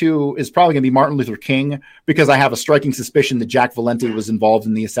to get to is probably going to be Martin Luther King, because I have a striking suspicion that Jack Valenti was involved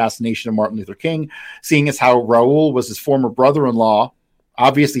in the assassination of Martin Luther King, seeing as how Raul was his former brother-in-law,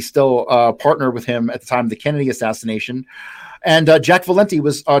 obviously still a partner with him at the time of the Kennedy assassination. And Jack Valenti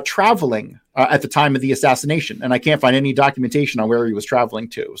was traveling at the time of the assassination, and I can't find any documentation on where he was traveling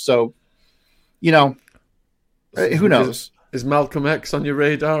to. So, who knows? Is Malcolm X on your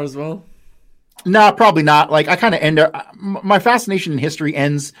radar as well? No, probably not. Like, I kind of end my fascination in history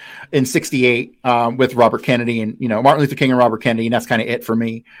ends in 1968 with Robert Kennedy and, Martin Luther King and Robert Kennedy. And that's kind of it for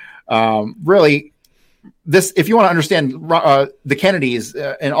me. Really, if you want to understand the Kennedys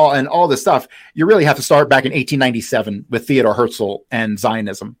and all this stuff, you really have to start back in 1897 with Theodore Herzl and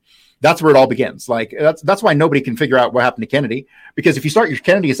Zionism. That's where it all begins. Like, that's why nobody can figure out what happened to Kennedy, because if you start your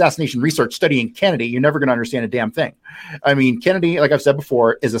Kennedy assassination research studying Kennedy, you're never going to understand a damn thing. Kennedy, like I've said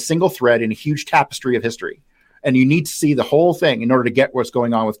before, is a single thread in a huge tapestry of history, and you need to see the whole thing in order to get what's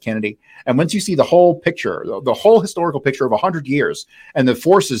going on with Kennedy. And once you see the whole picture, the whole historical picture of 100 years and the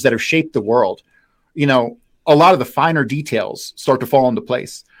forces that have shaped the world, a lot of the finer details start to fall into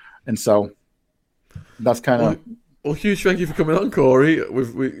place. And so that's kind of... Well, huge thank you for coming on, Cory.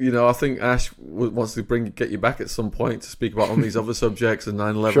 I think Ash wants to get you back at some point to speak about on these other subjects and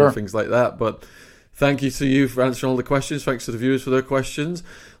 9/11 sure. and things like that. But thank you to you for answering all the questions. Thanks to the viewers for their questions.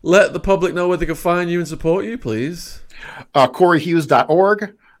 Let the public know where they can find you and support you, please.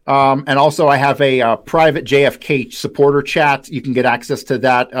 CoryHughes.org. And also I have a private JFK supporter chat. You can get access to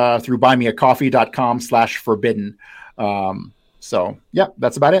that through buymeacoffee.com/forbidden. So, yeah,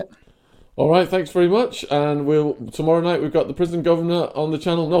 that's about it. All right, thanks very much. And tomorrow night we've got the prison governor on the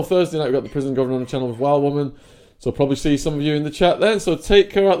channel. No, Thursday night we've got the prison governor on the channel with Wild Woman. So probably see some of you in the chat then. So take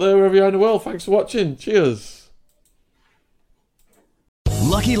care out there wherever you are in the world. Thanks for watching. Cheers.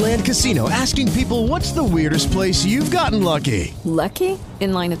 Lucky Land Casino, asking people, what's the weirdest place you've gotten lucky? Lucky?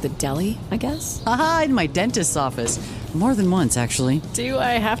 In line at the deli, I guess? Aha, in my dentist's office. More than once, actually. Do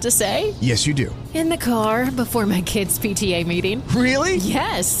I have to say? Yes, you do. In the car before my kids' PTA meeting. Really?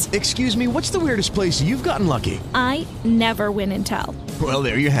 Yes. Excuse me, what's the weirdest place you've gotten lucky? I never win and tell. Well,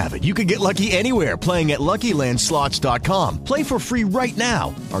 there you have it. You can get lucky anywhere, playing at LuckyLandSlots.com. Play for free right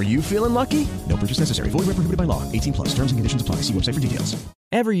now. Are you feeling lucky? No purchase necessary. Void where prohibited by law. 18 plus. Terms and conditions apply. See website for details.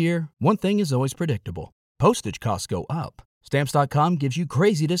 Every year, one thing is always predictable. Postage costs go up. Stamps.com gives you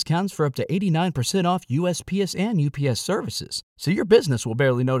crazy discounts for up to 89% off USPS and UPS services, so your business will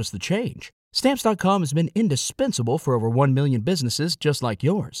barely notice the change. Stamps.com has been indispensable for over 1 million businesses just like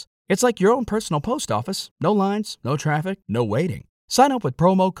yours. It's like your own personal post office. No lines, no traffic, no waiting. Sign up with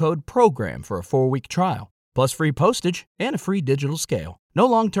promo code PROGRAM for a 4-week trial, plus free postage and a free digital scale. No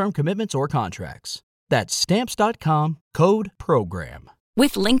long-term commitments or contracts. That's Stamps.com, code PROGRAM.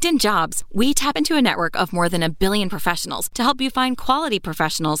 With LinkedIn Jobs, we tap into a network of more than 1 billion professionals to help you find quality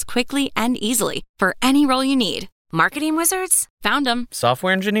professionals quickly and easily for any role you need. Marketing wizards? Found them.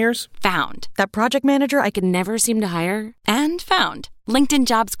 Software engineers? Found. That project manager I could never seem to hire? And found. LinkedIn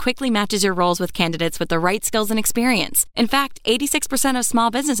Jobs quickly matches your roles with candidates with the right skills and experience. In fact, 86% of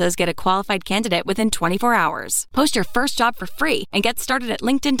small businesses get a qualified candidate within 24 hours. Post your first job for free and get started at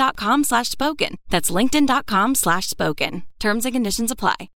linkedin.com/spoken. That's linkedin.com/spoken. Terms and conditions apply.